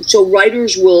 So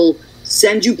writers will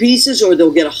send you pieces, or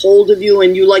they'll get a hold of you,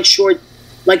 and you like short.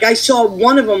 Like I saw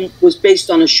one of them was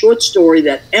based on a short story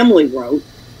that Emily wrote,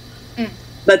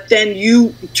 but then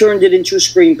you turned it into a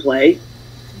screenplay.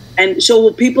 And so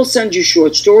will people send you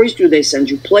short stories? Do they send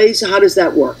you plays? How does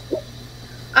that work?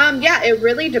 Yeah, it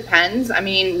really depends. I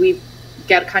mean, we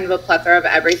get kind of a plethora of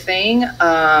everything.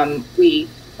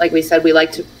 Like we said, we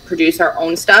like to produce our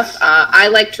own stuff. I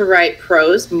like to write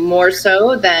prose more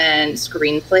so than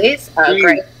screenplays.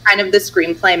 Greg's kind of the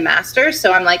screenplay master.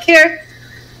 So I'm like, here,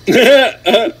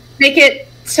 make it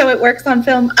so it works on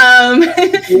film.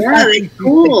 Yeah,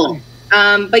 cool.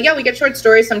 But yeah, we get short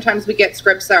stories. Sometimes we get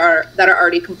scripts that are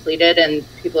already completed, and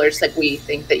people are just like, we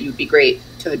think that you'd be great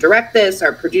to direct this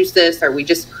or produce this, or we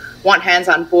just want hands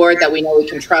on board that we know we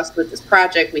can trust with this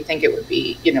project. We think it would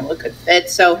be, a good fit.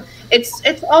 So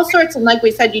it's all sorts. And like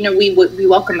we said, we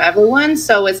welcome everyone.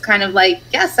 So it's kind of like,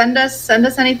 yeah, send us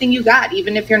anything you got,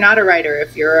 even if you're not a writer,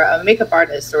 if you're a makeup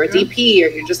artist or a DP, or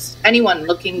you're just anyone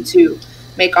looking to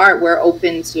make art. We're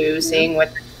open to seeing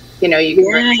what, you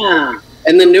can Yeah.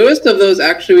 And the newest of those,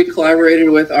 actually, we collaborated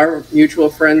with our mutual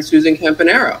friend, Susan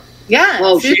Campanero. Yeah.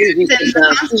 Oh,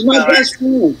 she's my best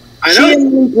friend. I know. She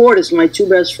and Lynn Port is my 2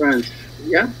 best friends.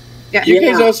 Yeah. Yeah. You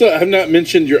guys also have not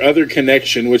mentioned your other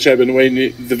connection, which I've been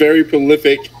waiting. The very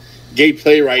prolific gay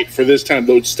playwright for this time,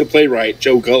 though it's the playwright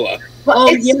Joe Gulla. Well,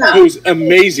 who's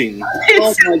amazing.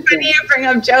 It's so funny you bring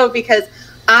up Joe, because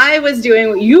I was doing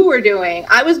what you were doing.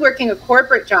 I was working a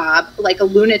corporate job like a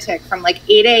lunatic from like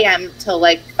 8 a.m. till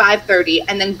like 5:30,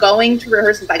 and then going to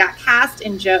rehearsals. I got cast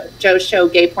in Joe's show,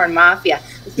 Gay Porn Mafia.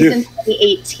 This was in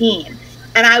 2018.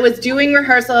 And I was doing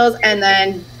rehearsals and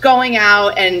then going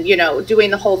out and,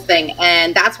 doing the whole thing.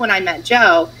 And that's when I met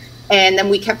Joe. And then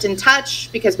we kept in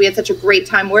touch because we had such a great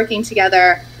time working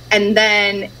together. And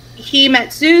then he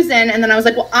met Susan. And then I was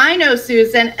like, well, I know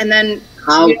Susan. And then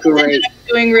ended up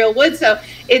doing Real Wood. So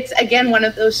it's, again, one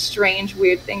of those strange,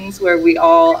 weird things where we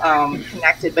all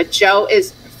connected. But Joe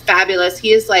is fabulous.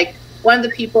 He is like one of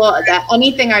the people that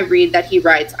anything I read that he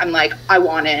writes, I'm like, I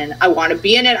want in. I want to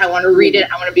be in it. I want to read it.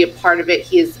 I want to be a part of it.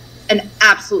 He is an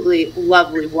absolutely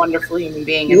lovely, wonderful human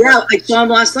being. Yeah, I saw him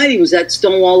last night. He was at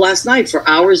Stonewall last night for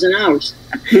hours and hours.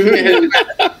 I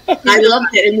loved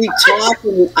it. And we talked.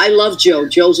 And I love Joe.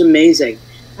 Joe's amazing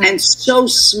and so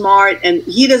smart. And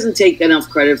he doesn't take enough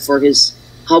credit for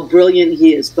how brilliant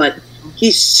he is, but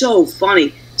he's so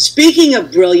funny. Speaking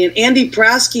of brilliant, Andy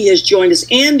Prasky has joined us.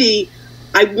 Andy,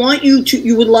 I want you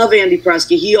would love Andy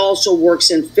Prasky. He also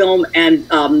works in film and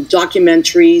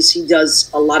documentaries. He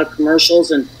does a lot of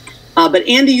commercials. But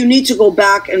Andy, you need to go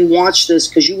back and watch this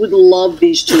because you would love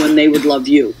these two and they would love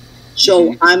you.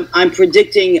 So I'm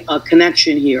predicting a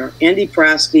connection here. Andy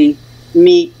Prasky,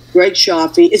 meet Greg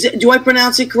Cioffi. Do I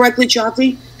pronounce it correctly,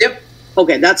 Cioffi? Yep.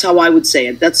 Okay, that's how I would say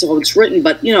it. That's how it's written.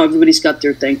 But, everybody's got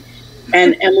their thing.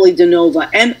 And Emily Dinova.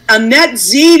 And Annette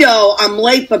Zito. I'm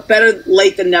late, but better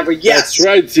late than never. Yes. That's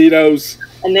right, Zitos.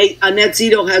 And Annette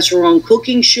Zito has her own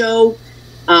cooking show.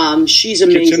 She's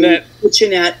amazing.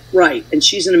 Kitchenette, right. And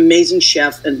she's an amazing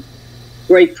chef and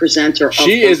great presenter.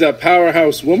 She is a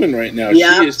powerhouse woman right now.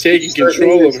 Yeah, she is taking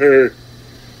control of her.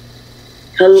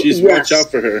 Watch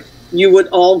out for her. You would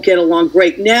all get along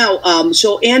great. Now,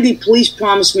 so Andy, please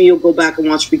promise me you'll go back and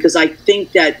watch because I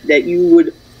think that you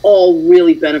would all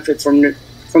really benefit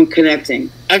from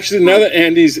connecting. Actually, now that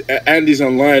Andy's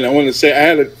online, I want to say I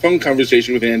had a phone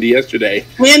conversation with Andy yesterday.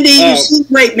 Andy, you seem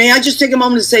great. May I just take a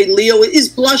moment to say Leo is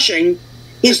blushing.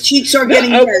 His cheeks are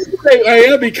getting red. I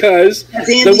am because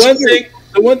the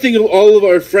one thing all of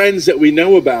our friends that we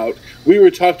know about, we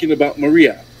were talking about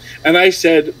Maria. And I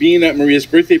said, being at Maria's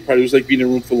birthday party was like being in a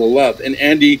room full of love. And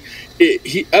Andy,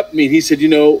 he upped me. He said,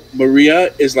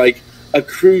 Maria is like a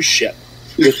cruise ship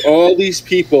with all these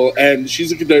people, and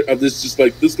she's looking at this just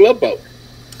like this love boat.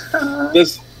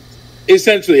 This,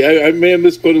 essentially, I may have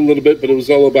misquoted a little bit, but it was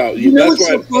all about you. It's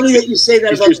so funny that you say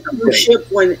that about the cruise ship.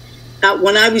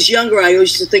 When I was younger, I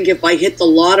used to think if I hit the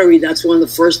lottery, that's one of the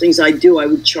first things I'd do. I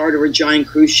would charter a giant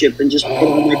cruise ship and just put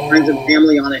all my friends and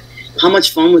family on it. How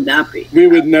much fun would that be? We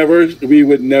would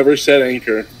never set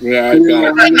anchor. I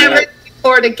never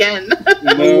board again.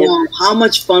 No. How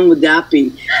much fun would that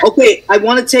be? Okay, I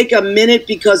want to take a minute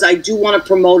because I do want to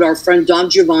promote our friend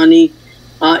Don Giovanni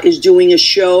is doing a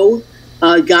show,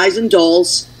 Guys and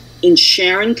Dolls, in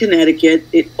Sharon, Connecticut.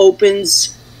 It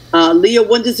opens, Leah,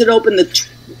 when does it open?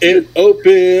 It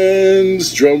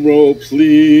opens, drum roll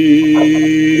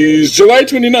please, July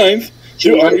 29th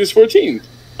through August 14th.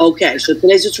 Okay, so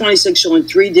today's the 26th, so in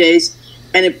 3 days,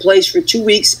 and it plays for 2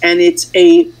 weeks, and it's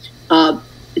a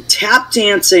tap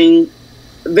dancing,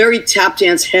 very tap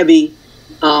dance heavy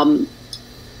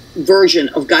version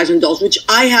of Guys and Dolls, which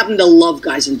I happen to love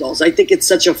Guys and Dolls. I think it's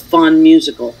such a fun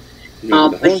musical.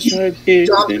 But he's a great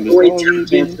tap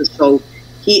dancer, so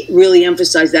he really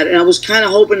emphasized that, and I was kind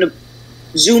of hoping to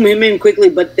zoom him in quickly,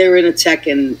 but they're in a tech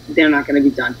and they're not going to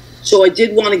be done. So I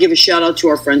did want to give a shout out to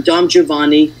our friend Dom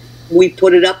Giovanni. We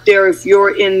put it up there. If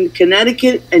you're in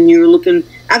Connecticut and you're looking,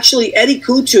 actually Eddie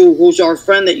Kutu, who's our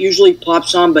friend that usually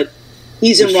pops on, but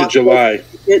he's in July.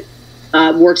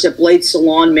 Works at Blade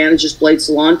Salon, manages Blade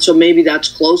Salon. So maybe that's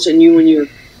close, and you and your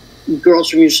girls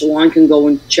from your salon can go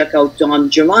and check out Dom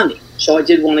Giovanni. So I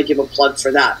did want to give a plug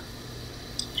for that.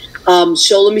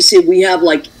 So let me see. We have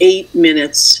like 8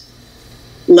 minutes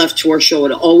left to our show.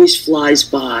 It always flies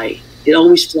by.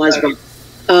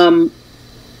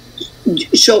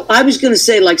 So I was going to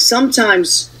say, like,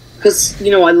 sometimes, because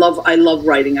I love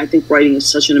writing. I think writing is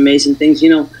such an amazing thing.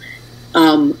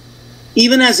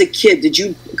 Even as a kid,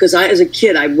 as a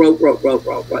kid I wrote.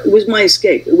 It was my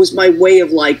escape. It was my way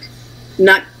of like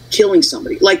not killing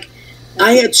somebody. Like,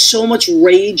 I had so much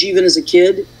rage even as a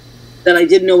kid that I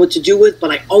didn't know what to do with, but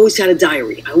I always had a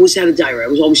diary. I was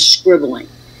always scribbling.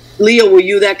 Leo, were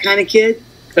you that kind of kid?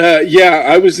 Yeah,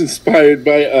 I was inspired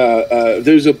by,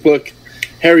 there's a book,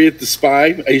 Harriet the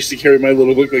Spy. I used to carry my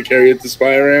little book like Harriet the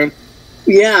Spy around.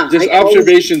 Yeah. Just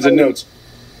observations and notes.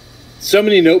 So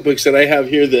many notebooks that I have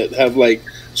here that have like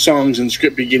songs and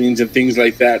script beginnings and things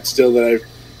like that still that I've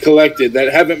collected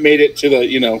that haven't made it to the,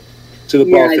 to the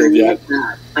ball field yet.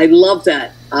 I love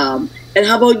that. And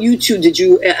how about you two? Did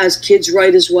you, as kids,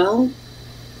 write as well?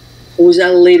 Or was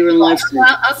that a later in life thing?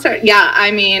 Well, I'll start. Yeah,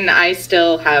 I mean, I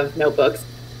still have notebooks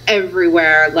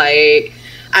everywhere. Like,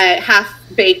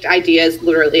 half-baked ideas,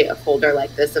 literally a folder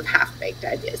like this of half-baked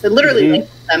ideas. I literally label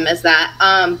them as that.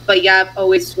 But yeah, I've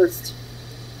always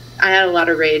I had a lot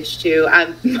of rage too.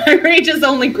 My rage has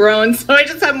only grown, so I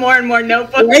just have more and more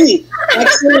notebooks. Great,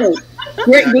 excellent.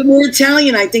 Great, but we're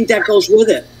Italian. I think that goes with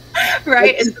it.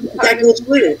 Right. That goes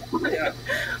with it. Yeah.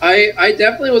 I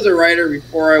definitely was a writer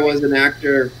before I was an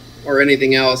actor or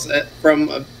anything else.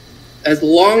 From as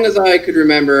long as I could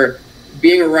remember,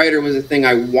 being a writer was a thing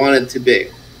I wanted to be.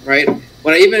 Right.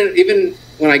 When I even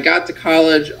when I got to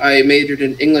college, I majored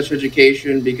in English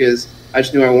education because I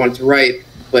just knew I wanted to write,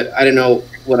 but I didn't know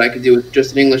what I could do with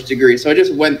just an English degree. So I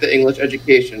just went the English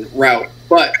education route.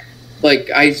 But like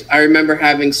I remember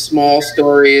having small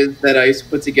stories that I used to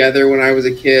put together when I was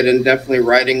a kid, and definitely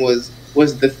writing was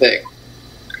the thing.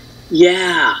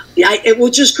 Yeah, it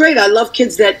was just great. I love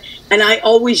kids that, and I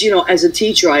always, as a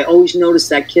teacher, I always notice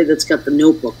that kid that's got the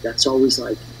notebook. That's always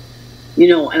like,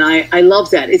 and I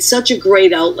love that. It's such a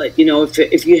great outlet.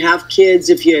 If you have kids,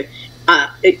 if you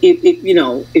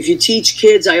teach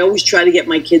kids, I always try to get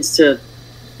my kids to,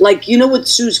 like, with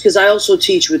Susie, because I also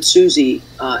teach with Susie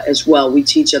as well. We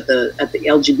teach at the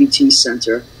LGBT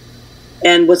center,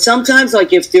 and sometimes,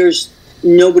 like, if there's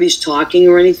nobody's talking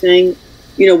or anything,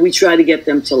 we try to get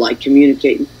them to like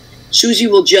communicate. Susie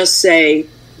will just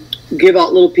give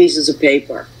out little pieces of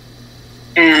paper,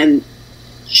 and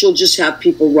she'll just have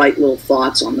people write little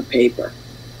thoughts on the paper,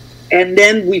 and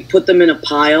then we put them in a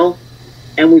pile,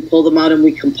 and we pull them out, and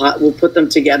we'll put them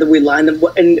together. We line them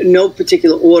in no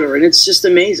particular order, and it's just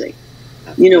amazing.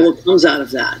 What comes out of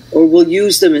that, or we'll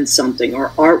use them in something or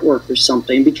artwork or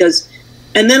something,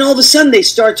 and then all of a sudden they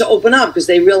start to open up because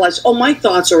they realize, oh, my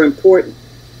thoughts are important.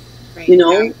 Right.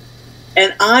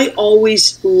 And I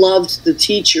always loved the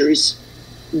teachers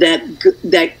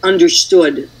that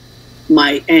understood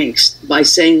my angst by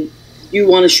saying, you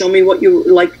want to show me what you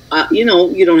like? You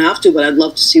don't have to, but I'd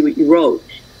love to see what you wrote.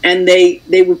 And they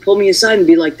would pull me aside and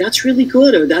be like, that's really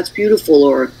good, or that's beautiful,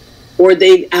 or or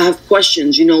they have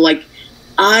questions, like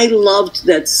I loved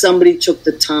that somebody took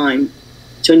the time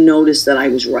to notice that I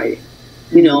was writing,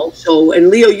 so, and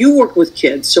Leo, you work with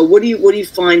kids. So what do you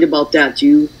find about that? Do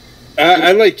you,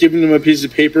 I like giving them a piece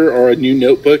of paper or a new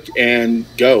notebook and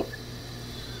go.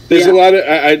 There's a lot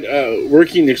of,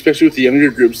 working, especially with the younger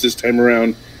groups this time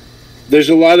around, there's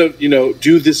a lot of,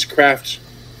 do this craft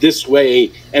this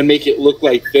way and make it look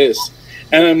like this.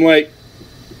 And I'm like,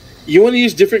 you want to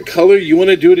use different color, you want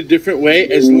to do it a different way,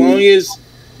 as long as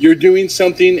you're doing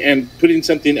something and putting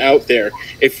something out there.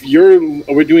 If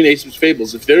we're doing Aesop's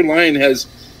Fables, if their lion has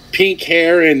pink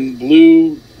hair and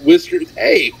blue whiskers,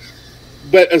 hey.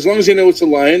 But as long as they know it's a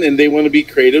lion and they want to be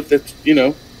creative, that,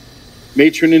 may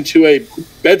turn into a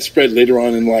bedspread later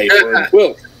on in life or a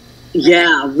quilt.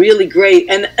 Yeah, really great.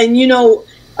 And I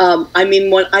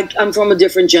mean, when I'm from a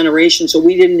different generation, so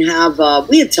we didn't have,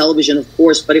 we had television, of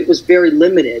course, but it was very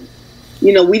limited.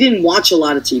 We didn't watch a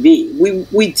lot of TV.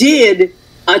 We did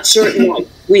at certain,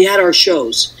 we had our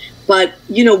shows, but,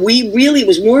 it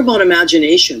was more about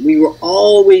imagination. We were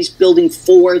always building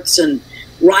forts and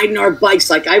riding our bikes.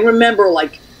 Like, I remember,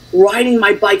 riding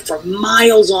my bike for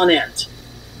miles on end.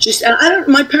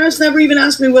 My parents never even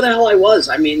asked me where the hell I was.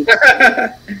 I mean,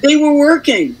 they were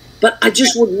working, but I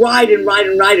just would ride and ride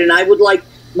and ride. And I would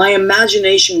my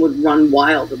imagination would run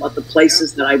wild about the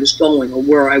places that I was going or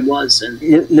where I was.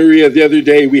 And Maria, the other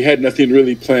day, we had nothing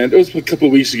really planned. It was a couple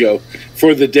of weeks ago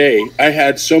for the day. I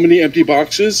had so many empty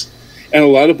boxes and a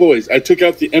lot of boys. I took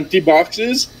out the empty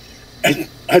boxes and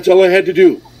that's all I had to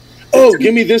do. Oh,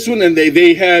 give me this one. And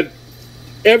they had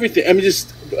everything. I mean,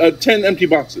 just 10 empty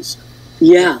boxes.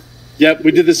 Yeah. Yep,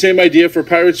 we did the same idea for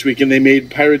Pirates Week, and they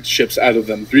made pirate ships out of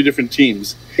them, 3 different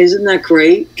teams. Isn't that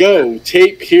great? Go,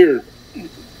 tape, here,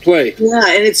 play.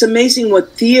 Yeah, and it's amazing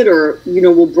what theater,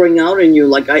 will bring out in you.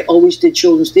 Like, I always did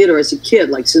children's theater as a kid.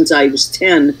 Like, since I was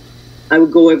 10, I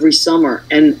would go every summer.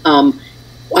 And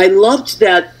I loved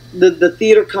that the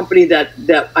theater company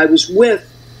that I was with,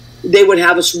 they would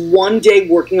have us one day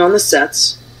working on the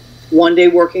sets, one day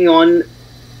working on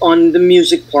the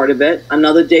music part of it,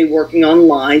 another day working on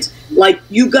lines. Like,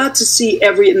 you got to see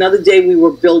another day we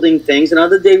were building things,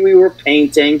 another day we were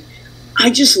painting.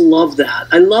 I just love that.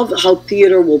 I love how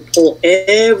theater will pull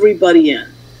everybody in.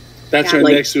 That's our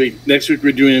next week. Next week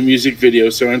we're doing a music video,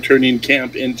 so I'm turning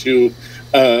camp into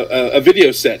a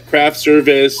video set. Craft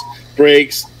service,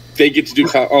 breaks, they get to do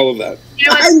all of that.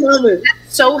 I love it.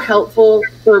 That's so helpful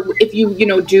for if you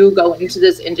do go into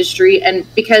this industry, and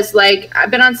because I've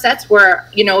been on sets where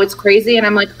it's crazy, and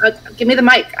I'm like, give me the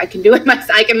mic, I can do it myself.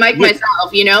 I can mic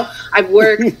myself. I've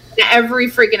worked in every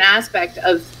freaking aspect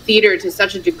of theater to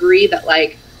such a degree that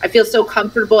I feel so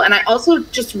comfortable, and I also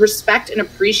just respect and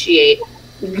appreciate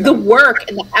the work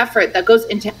and the effort that goes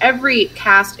into every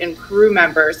cast and crew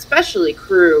member, especially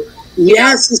crew.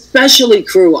 Yes, especially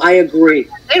crew. I agree.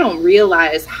 They don't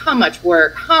realize how much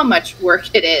work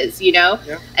it is,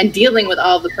 and dealing with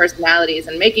all the personalities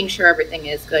and making sure everything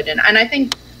is good. And I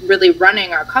think really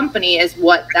running our company is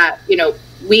what that,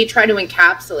 we try to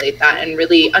encapsulate that and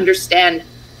really understand,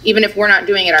 even if we're not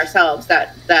doing it ourselves,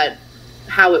 that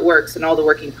how it works and all the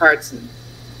working parts and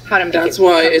how to make That's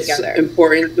why it's together.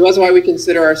 Important. That's why we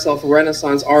consider ourselves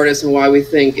Renaissance artists, and why we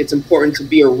think it's important to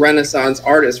be a Renaissance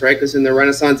artist, right? Because in the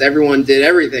Renaissance, everyone did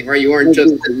everything, right? You weren't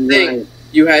just the thing.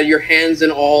 You had your hands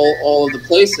in all of the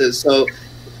places. So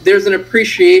there's an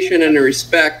appreciation and a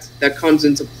respect that comes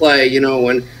into play,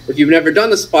 when if you've never done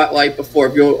the spotlight before,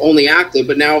 if you're only acted,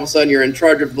 but now all of a sudden you're in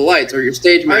charge of the lights or your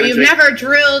stage manager. Or you've never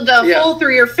drilled a hole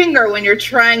through your finger when you're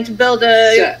trying to put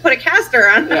a caster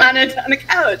on a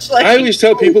couch. I always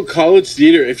tell people college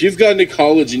theater, if you've gone to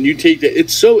college and you take that,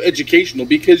 it's so educational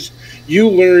because you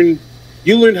learn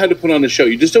how to put on a show.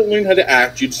 You just don't learn how to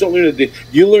act. You just don't learn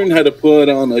you learn how to put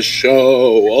on a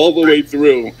show all the way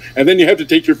through. And then you have to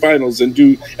take your finals and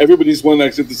do everybody's one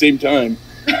act at the same time.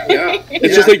 Yeah.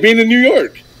 It's just like being in New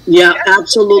York. Yeah,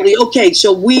 absolutely. Okay,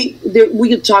 so we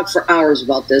could talk for hours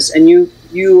about this, and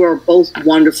you are both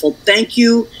wonderful. Thank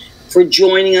you for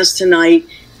joining us tonight.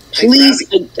 Please,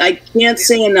 I can't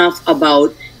say enough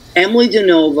about Emily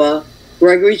Dinova,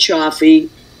 Gregory Cioffi,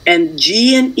 and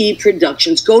G&E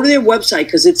Productions. Go to their website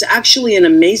because it's actually an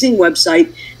amazing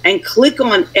website, and click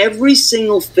on every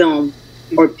single film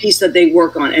or piece that they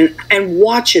work on and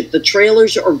watch it. The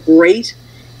trailers are great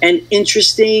and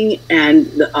interesting,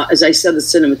 and as I said, the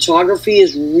cinematography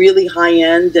is really high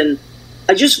end and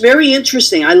just very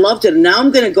interesting. I loved it. Now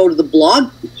I'm going to go to the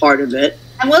blog part of it.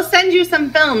 And we'll send you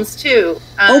some films too.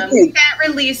 Okay. We can't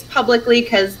release publicly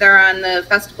because they're on the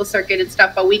festival circuit and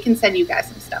stuff, but we can send you guys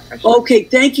some stuff for sure. Okay,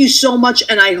 thank you so much,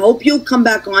 and I hope you'll come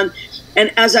back on.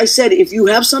 And as I said, if you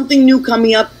have something new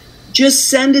coming up, just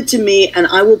send it to me and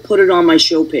I will put it on my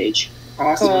show page.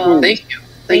 Awesome. Cool. Thank you.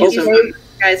 Thank you so Okay. much.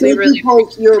 Guys, we Thank really you both.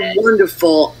 appreciate You're it.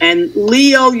 wonderful. And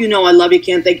Leo, you know I love you.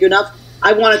 Can't thank you enough.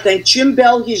 I want to thank Jim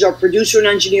Bell. He's our producer and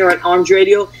engineer at Arms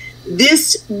Radio.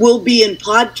 This will be in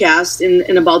podcast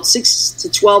in about 6 to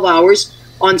 12 hours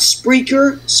on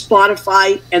Spreaker,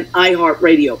 Spotify, and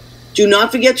iHeartRadio. Do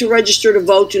not forget to register to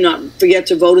vote. Do not forget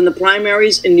to vote in the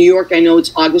primaries. In New York, I know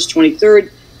it's August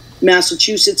 23rd.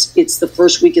 Massachusetts, it's the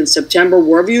first week in September.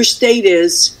 Wherever your state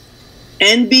is,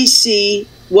 NBC.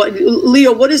 What,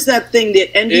 Leo, what is that thing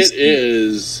that NBC? It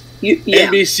is Yeah.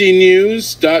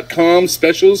 NBCnews.com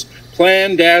specials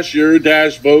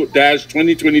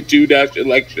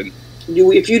plan-your-vote-2022-election.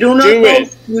 If you do not Do vote,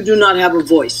 it. you do not have a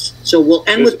voice. So we'll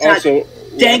end There's with that. also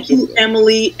Thank lots you, of-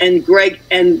 Emily and Greg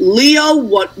and Leo.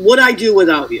 What would I do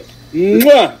without you?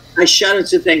 Mwah! I shudder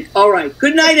to think. All right.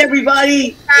 Good night,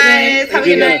 everybody. Guys, have a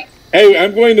good night. Hey,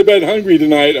 I'm going to bed hungry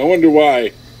tonight. I wonder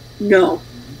why. No.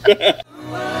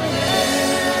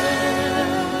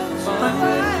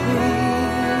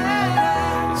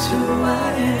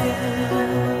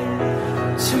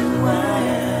 It's who I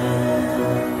am.